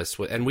lot of this,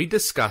 and we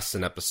discussed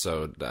an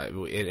episode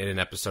in an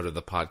episode of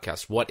the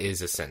podcast. What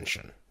is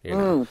ascension?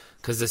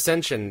 Because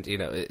ascension,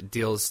 it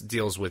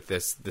deals with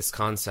this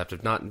concept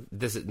of not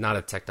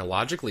a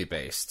technologically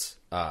based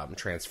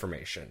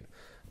transformation,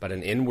 but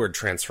an inward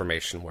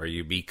transformation where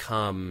you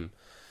become...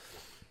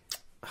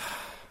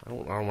 I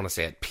don't want to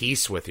say at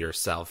peace with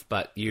yourself,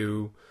 but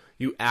you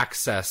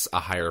access a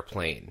higher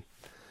plane,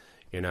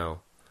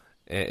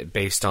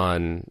 based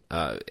on,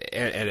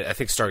 and I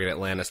think Stargate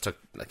Atlantis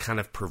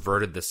kind of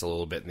perverted this a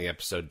little bit in the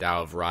episode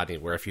Tao of Rodney,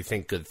 where if you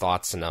think good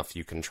thoughts enough,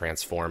 you can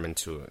transform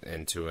into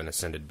an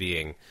ascended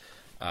being,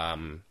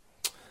 and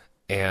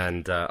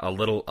a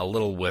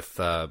little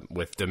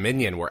with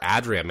Dominion, where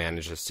Adria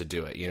manages to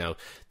do it.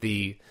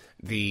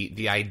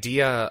 The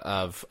idea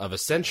of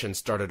ascension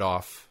started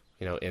off,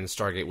 in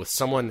Stargate with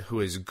someone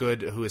who is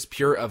good, who is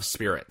pure of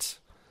spirit,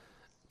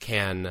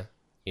 can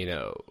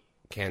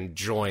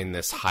join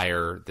this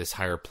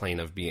higher plane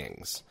of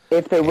beings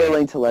if they're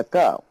willing to let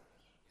go.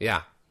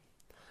 Yeah,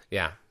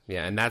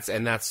 and that's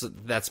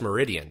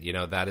Meridian.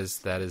 That is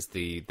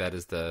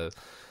the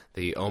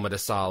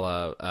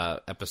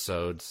Omadasala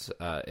episodes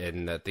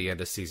in at the end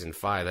of season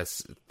 5.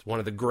 That's one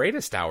of the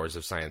greatest hours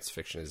of science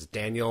fiction. Is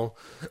Daniel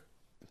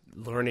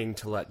learning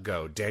to let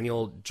go.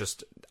 Daniel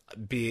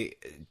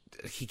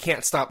he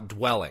can't stop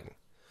dwelling.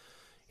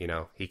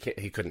 He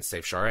couldn't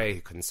save Sha're,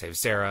 he couldn't save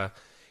Sarah.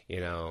 He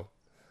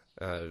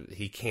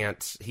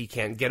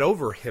can't get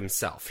over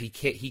himself. He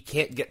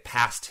can't get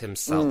past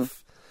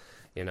himself.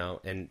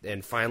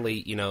 And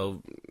finally,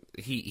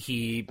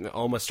 he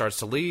almost starts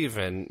to leave,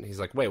 and he's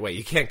like, wait,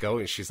 you can't go.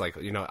 And she's like,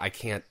 I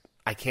can't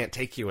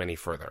take you any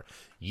further.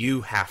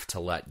 You have to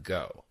let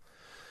go.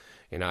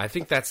 I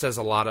think that says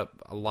a lot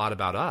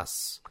about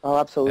us. Oh,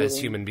 absolutely. As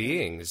human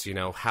beings,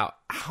 how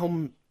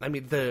I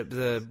mean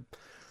the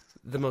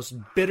most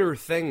bitter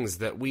things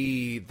that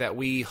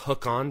we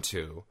hook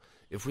onto,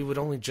 if we would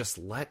only just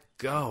let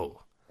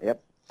go.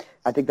 Yep.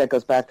 I think that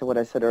goes back to what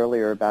I said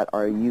earlier about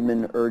our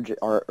human urges,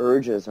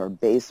 our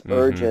base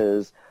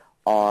urges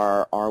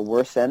are our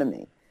worst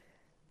enemy.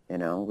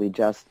 We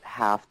just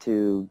have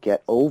to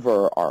get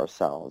over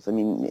ourselves. I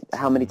mean,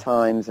 how many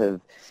times have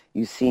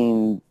you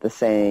seen the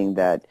saying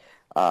that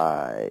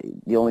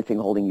the only thing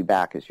holding you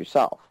back is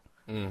yourself?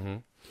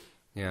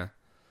 Yeah.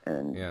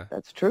 And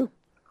that's true.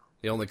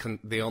 The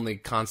only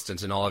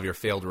constant in all of your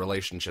failed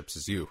relationships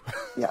is you.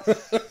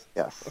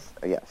 Yes,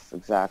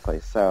 exactly.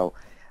 So,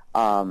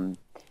 and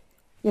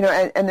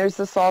there's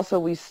this also,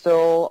 we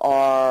still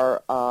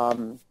are,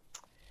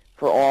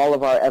 for all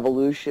of our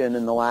evolution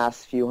in the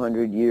last few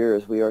hundred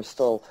years, we are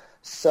still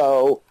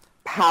so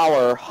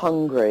power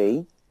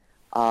hungry.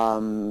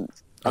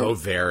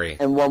 Very.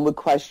 And one would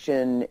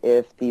question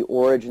if the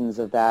origins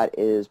of that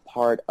is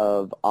part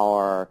of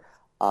our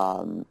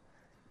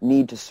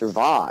need to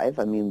survive.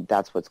 I mean,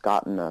 that's what's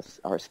gotten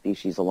our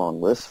species along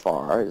this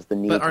far, is the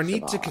need to survive. But our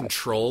need to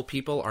control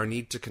people, our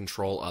need to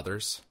control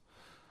others.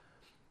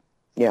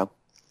 Yeah.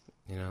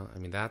 I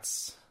mean,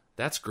 that's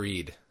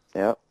greed.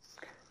 Yep.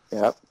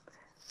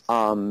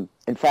 In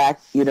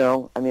fact,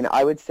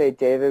 I would say,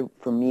 David,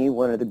 for me,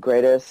 one of the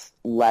greatest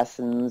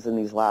lessons in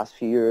these last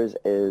few years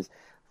is,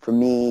 for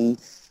me,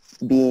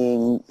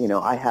 being,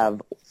 I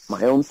have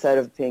my own set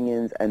of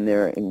opinions, and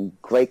they're in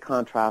great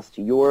contrast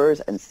to yours,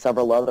 and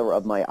several other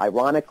of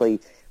ironically,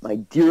 my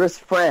dearest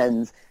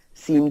friends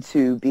seem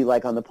to be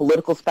like on the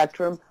political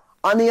spectrum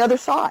on the other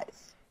side.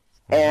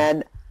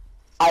 And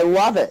I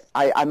love it.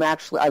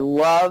 I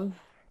love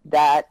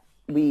that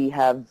we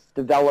have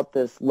developed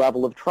this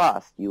level of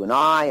trust, you and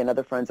I and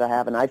other friends I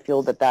have, and I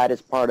feel that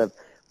is part of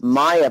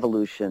my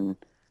evolution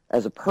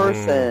as a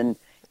person,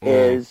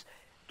 is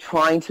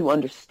trying to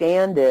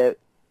understand it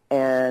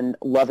and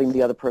loving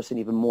the other person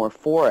even more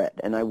for it.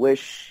 And I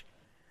wish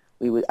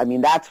we would,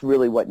 that's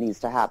really what needs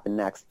to happen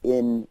next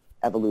in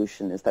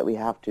evolution, is that we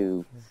have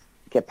to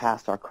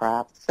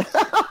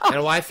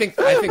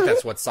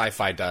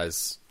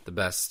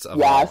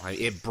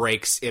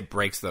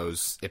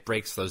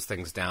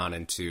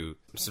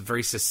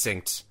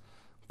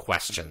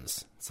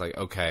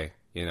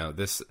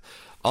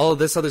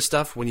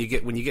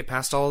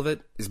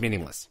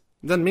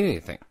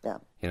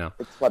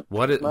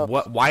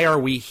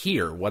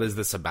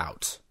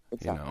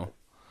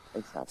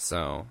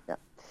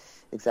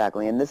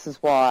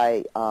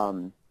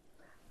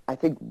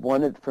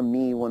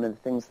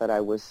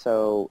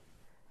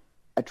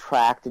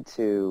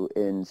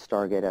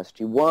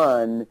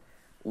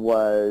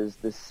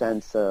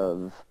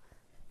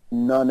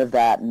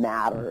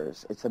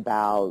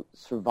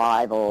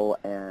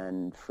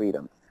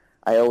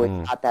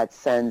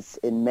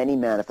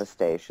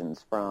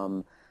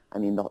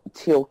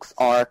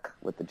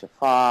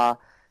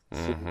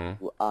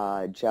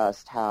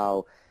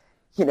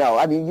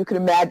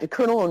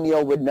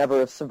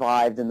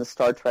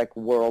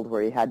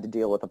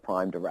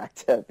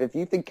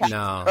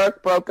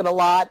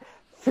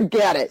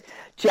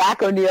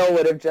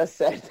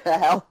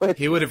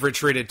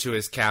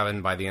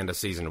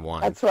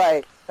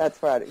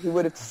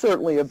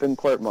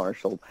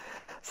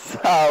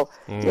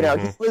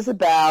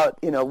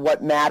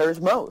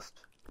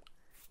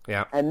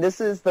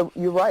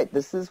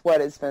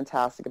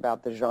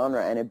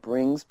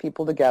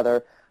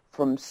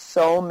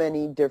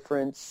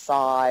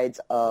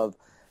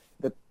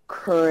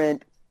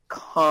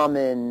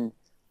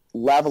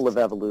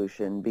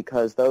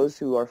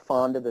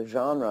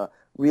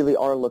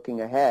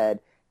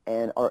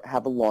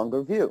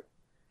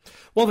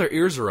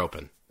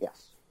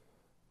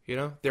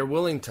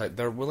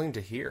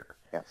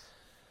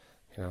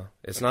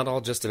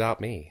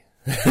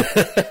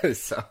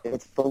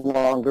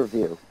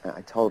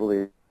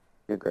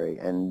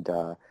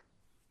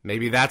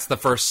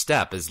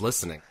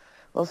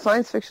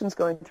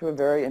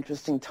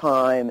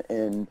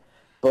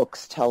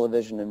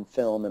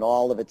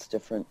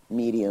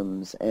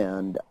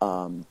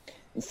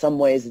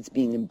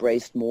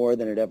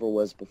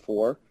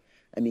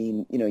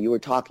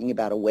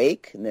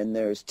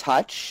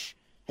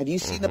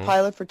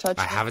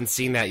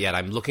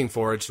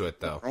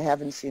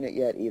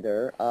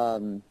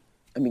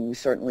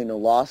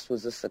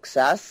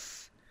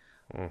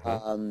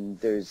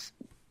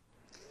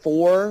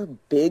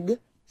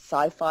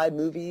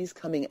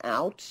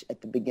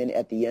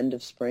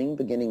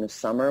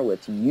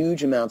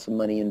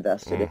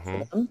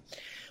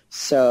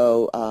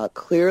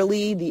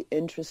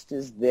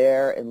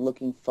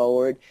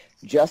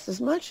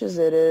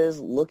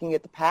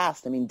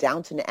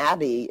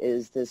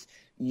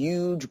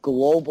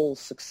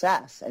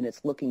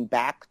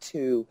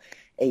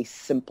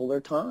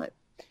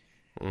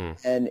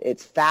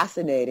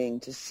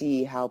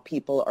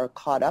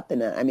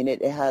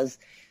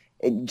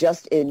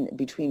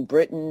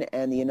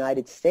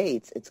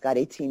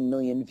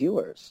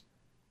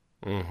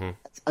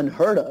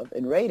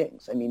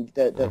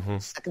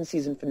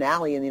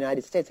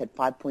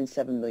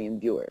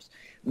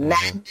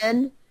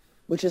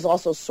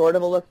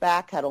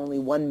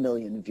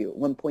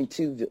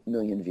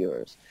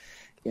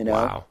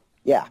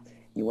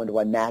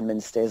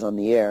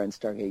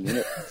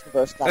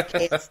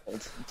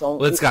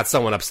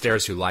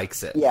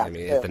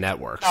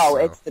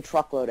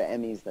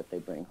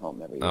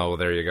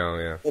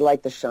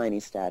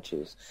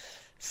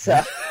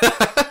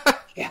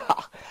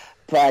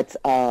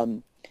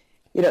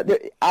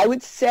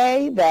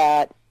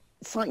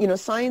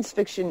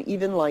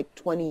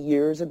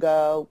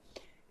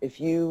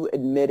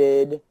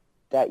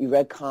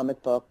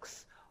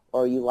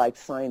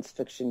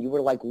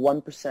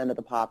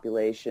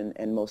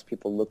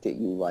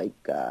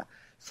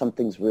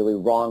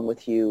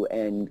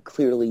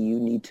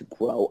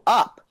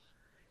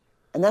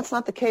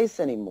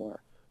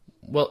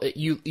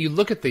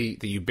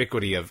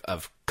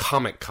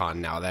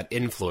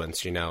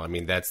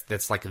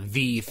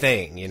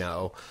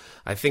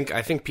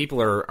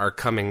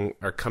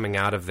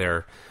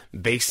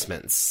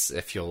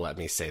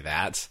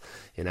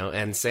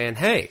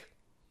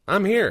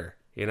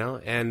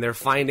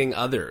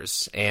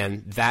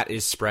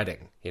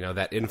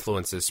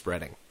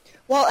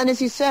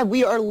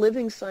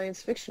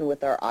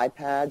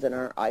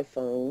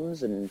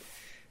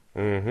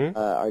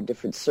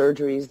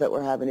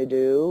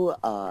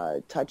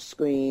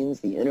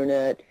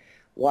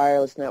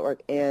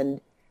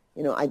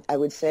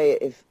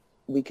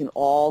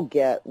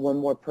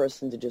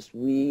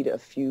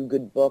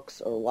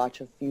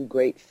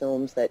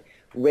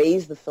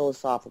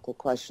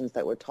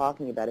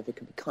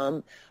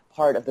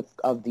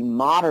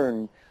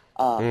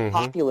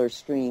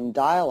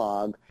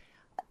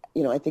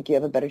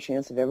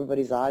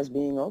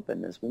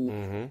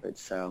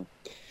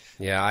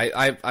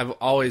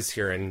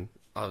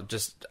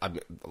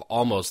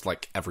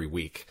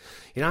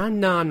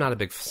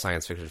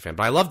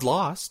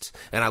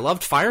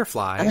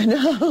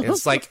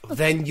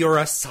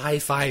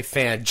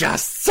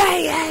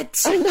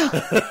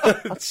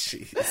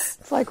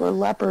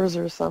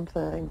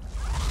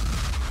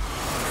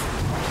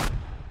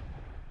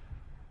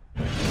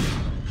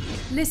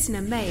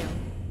Listener mail.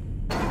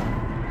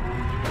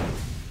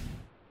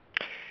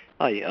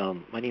 Hi,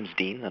 my name's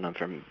Dean, and I'm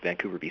from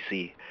Vancouver,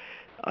 BC.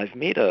 I've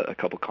made a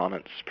couple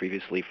comments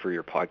previously for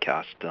your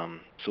podcast,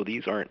 so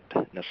these aren't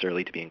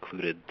necessarily to be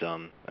included.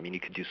 I mean,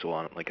 you could do so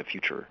on like a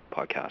future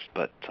podcast,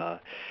 but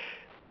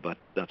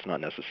that's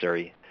not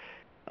necessary.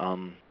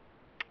 Now,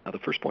 the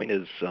first point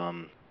is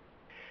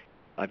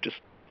I've just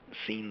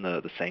seen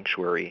the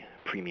Sanctuary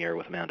premiere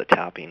with Amanda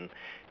Tapping,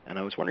 and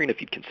I was wondering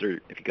if you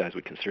guys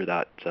would consider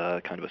that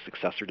kind of a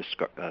successor to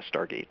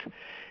Stargate.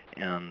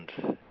 And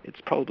it's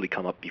probably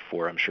come up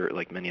before. I'm sure,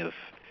 like many of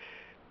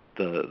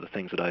the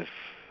things that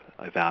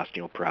I've asked,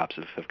 perhaps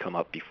have come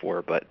up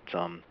before. But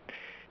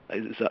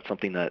is that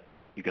something that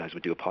you guys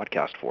would do a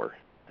podcast for?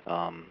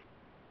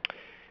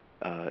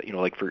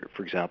 Like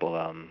for example,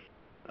 I'm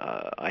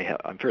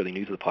fairly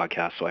new to the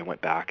podcast, so I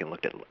went back and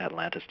looked at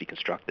Atlantis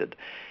Deconstructed,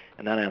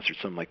 and that answered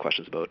some of my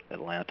questions about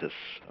Atlantis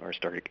or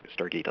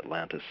Stargate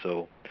Atlantis.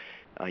 So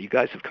you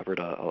guys have covered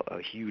a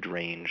huge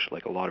range,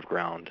 like a lot of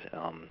ground.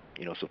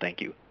 So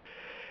thank you.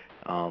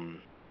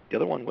 The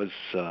other one was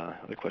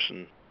the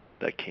question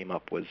that came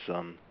up was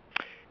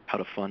how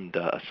to fund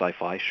a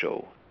sci-fi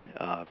show,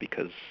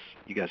 because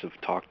you guys have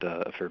talked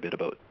a fair bit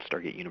about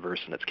Stargate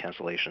Universe and its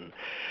cancellation,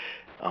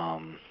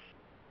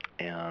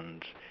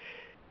 and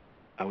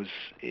I was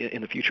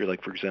in the future,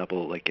 like for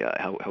example, like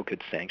how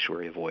could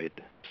Sanctuary avoid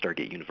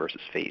Stargate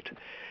Universe's fate?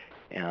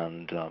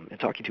 And in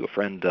talking to a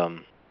friend,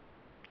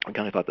 I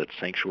kind of thought that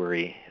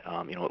Sanctuary,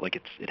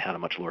 it had a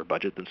much lower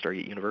budget than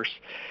Stargate Universe.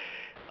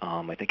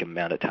 I think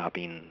Amanda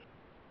Tapping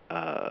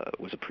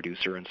was a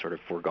producer and sort of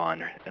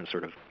foregone and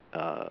sort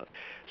of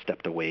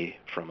stepped away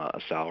from a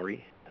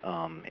salary.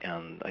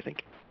 And I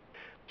think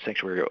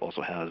Sanctuary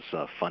also has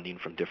funding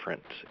from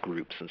different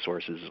groups and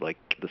sources like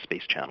the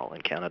Space Channel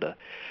in Canada,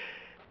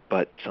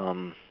 but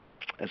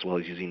as well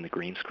as using the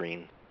green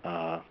screen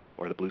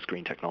or the blue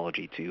screen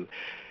technology to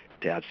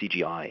add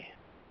CGI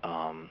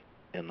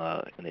in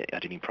the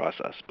editing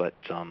process. But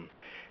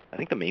I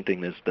think the main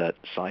thing is that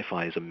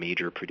Sci-Fi is a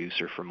major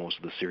producer for most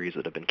of the series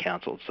that have been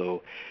canceled.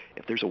 So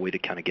if there's a way to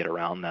kind of get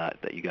around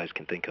that you guys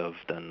can think of,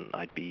 then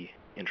I'd be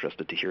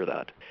interested to hear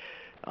that.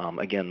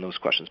 Again, those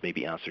questions may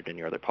be answered in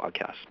your other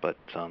podcasts. But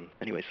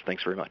anyways,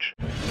 thanks very much.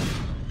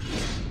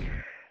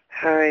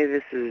 Hi,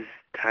 this is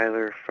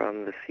Tyler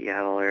from the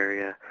Seattle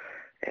area,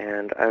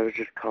 and I was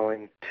just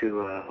calling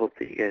to hope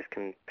that you guys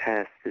can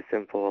pass this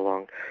info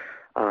along.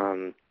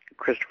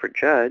 Christopher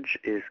Judge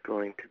is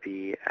going to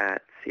be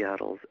at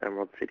Seattle's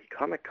Emerald City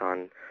Comic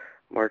Con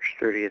March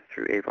 30th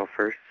through April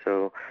 1st,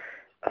 so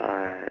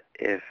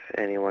if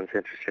anyone's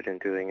interested in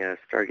doing a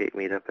Stargate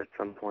meetup at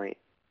some point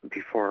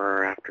before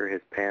or after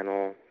his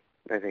panel,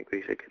 I think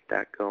we should get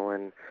that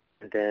going.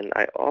 And then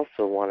I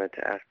also wanted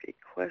to ask a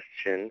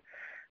question.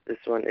 This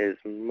one is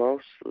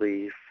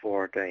mostly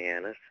for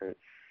Diana, since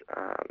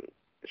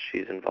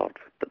she's involved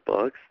with the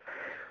books.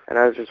 And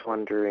I was just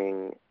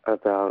wondering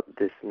about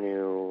this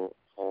new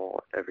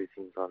whole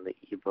everything's on the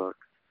ebooks.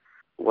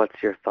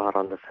 What's your thought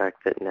on the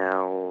fact that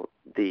now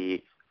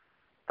the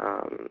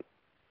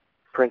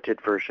printed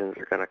versions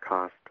are going to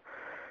cost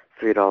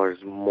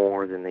 $3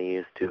 more than they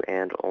used to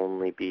and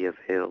only be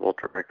available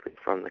directly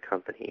from the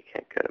company? You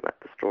can't get them at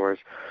the stores.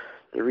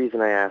 The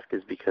reason I ask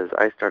is because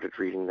I started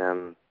reading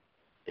them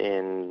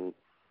in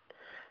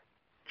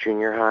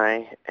junior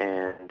high,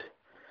 and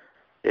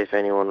if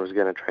anyone was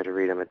going to try to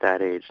read them at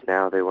that age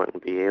now, they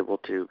wouldn't be able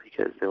to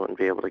because they wouldn't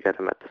be able to get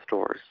them at the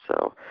stores.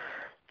 So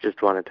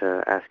just wanted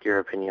to ask your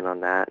opinion on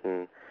that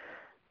and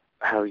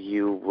how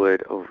you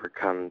would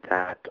overcome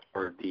that,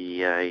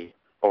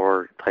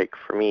 or like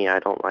for me, I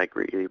don't like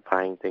really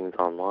buying things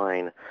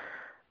online,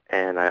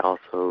 and I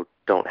also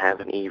don't have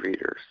an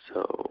e-reader,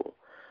 so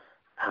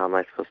how am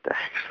I supposed to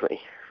actually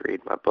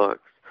read my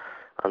books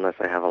unless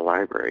I have a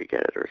library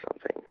get it or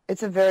something?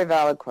 It's a very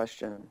valid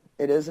question.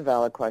 It is a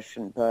valid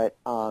question, but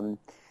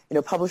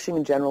publishing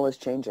in general is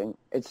changing.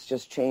 It's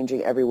just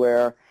changing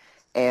everywhere,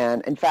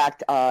 and in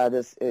fact,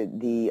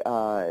 the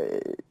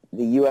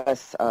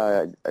U.S.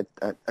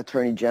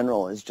 Attorney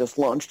General has just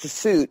launched a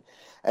suit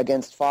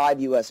against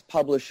 5 U.S.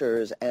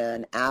 publishers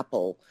and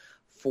Apple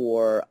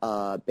for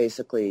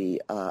basically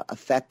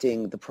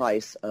affecting the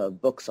price of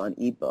books on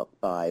ebook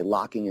by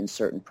locking in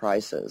certain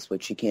prices,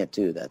 which you can't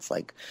do. That's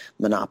like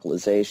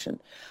monopolization.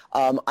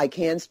 I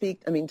can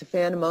speak, to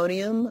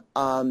Fandemonium.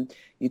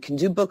 You can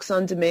do books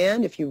on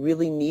demand if you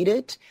really need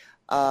it.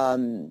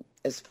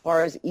 As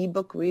far as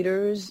ebook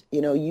readers,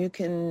 you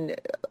can,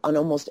 on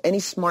almost any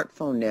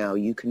smartphone now,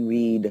 you can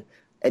read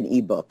an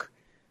ebook,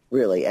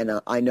 really.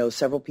 And I know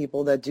several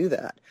people that do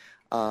that.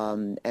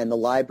 And the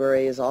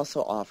library is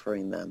also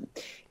offering them.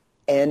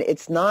 And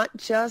it's not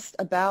just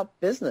about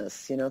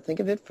business. Think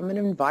of it from an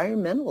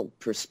environmental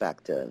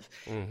perspective.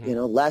 Mm-hmm.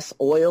 Less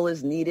oil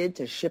is needed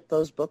to ship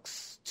those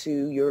books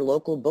to your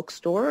local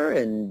bookstore,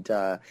 and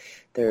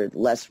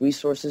less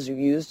resources are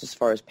used as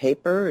far as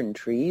paper and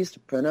trees to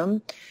print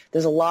them.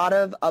 There's a lot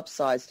of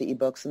upsides to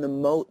ebooks,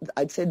 and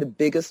I'd say the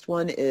biggest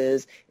one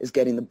is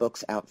getting the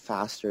books out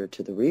faster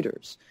to the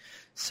readers.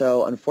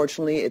 So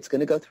unfortunately, it's going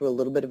to go through a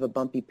little bit of a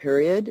bumpy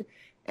period,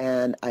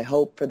 And I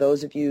hope for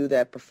those of you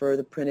that prefer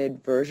the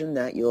printed version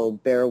that you'll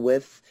bear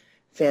with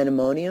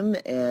Fandemonium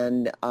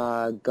and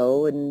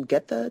go and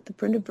get the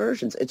printed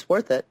versions. It's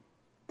worth it.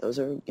 Those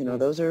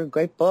are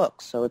great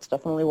books, so it's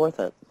definitely worth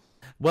it.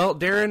 Well,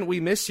 Darren, we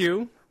miss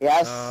you.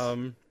 Yes.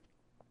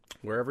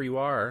 Wherever you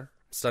are,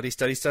 study,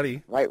 study,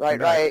 study.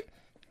 Right.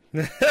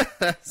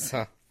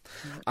 So,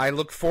 I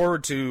look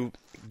forward to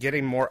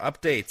getting more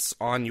updates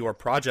on your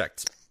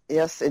project.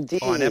 Yes,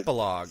 indeed. On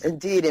Epilogue.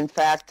 Indeed. In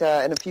fact,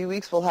 in a few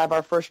weeks we'll have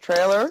our first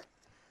trailer,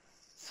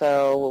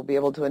 so we'll be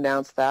able to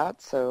announce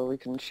that, so we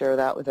can share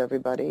that with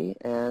everybody.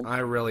 And I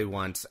really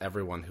want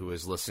everyone who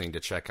is listening to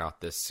check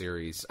out this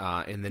series.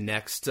 In the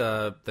next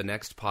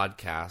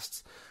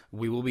podcast,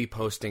 we will be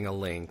posting a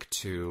link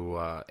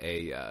to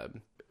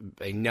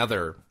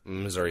another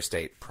Missouri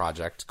State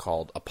project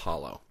called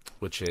Apollo,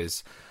 which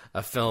is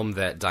a film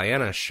that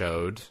Diana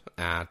showed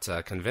at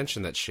a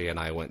convention that she and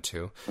I went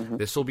to. Mm-hmm.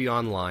 This will be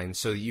online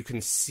so that you can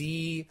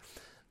see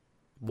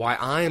why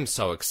I am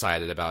so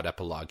excited about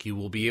Epilogue. You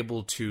will be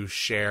able to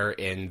share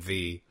in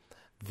the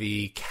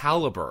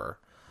caliber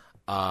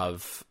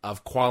of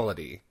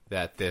quality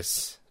that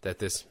this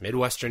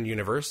Midwestern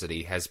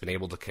university has been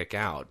able to kick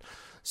out,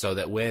 so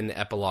that when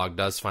Epilogue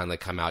does finally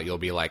come out, you'll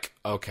be like,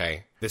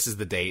 okay, this is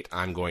the date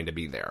I'm going to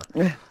be there.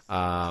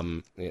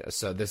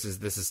 So this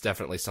is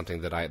definitely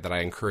something that I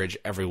encourage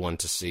everyone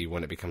to see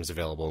when it becomes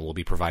available, and we'll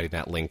be providing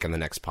that link in the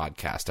next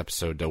podcast,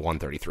 episode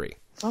 133.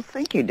 Well,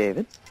 thank you,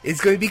 David.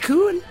 It's going to be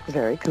cool.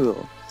 Very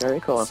cool. Very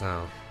cool.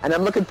 So, and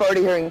I'm looking forward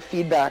to hearing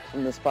feedback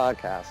from this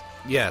podcast.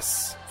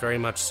 Yes, very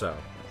much so.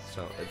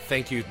 So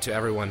thank you to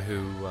everyone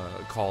who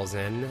calls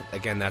in.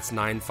 Again, that's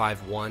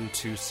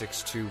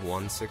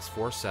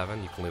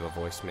 951-262-1647. You can leave a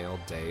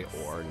voicemail day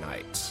or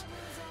night.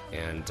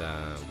 And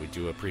we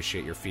do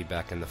appreciate your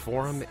feedback in the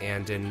forum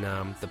and in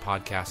the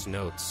podcast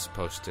notes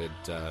posted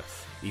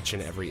each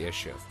and every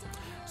issue.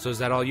 So is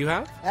that all you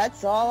have?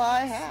 That's all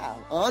I have.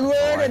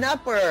 Onward and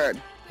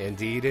upward.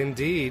 Indeed,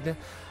 indeed.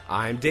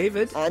 I'm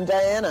David. I'm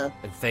Diana.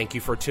 And thank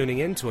you for tuning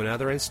in to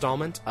another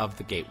installment of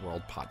the Gate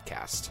World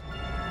Podcast.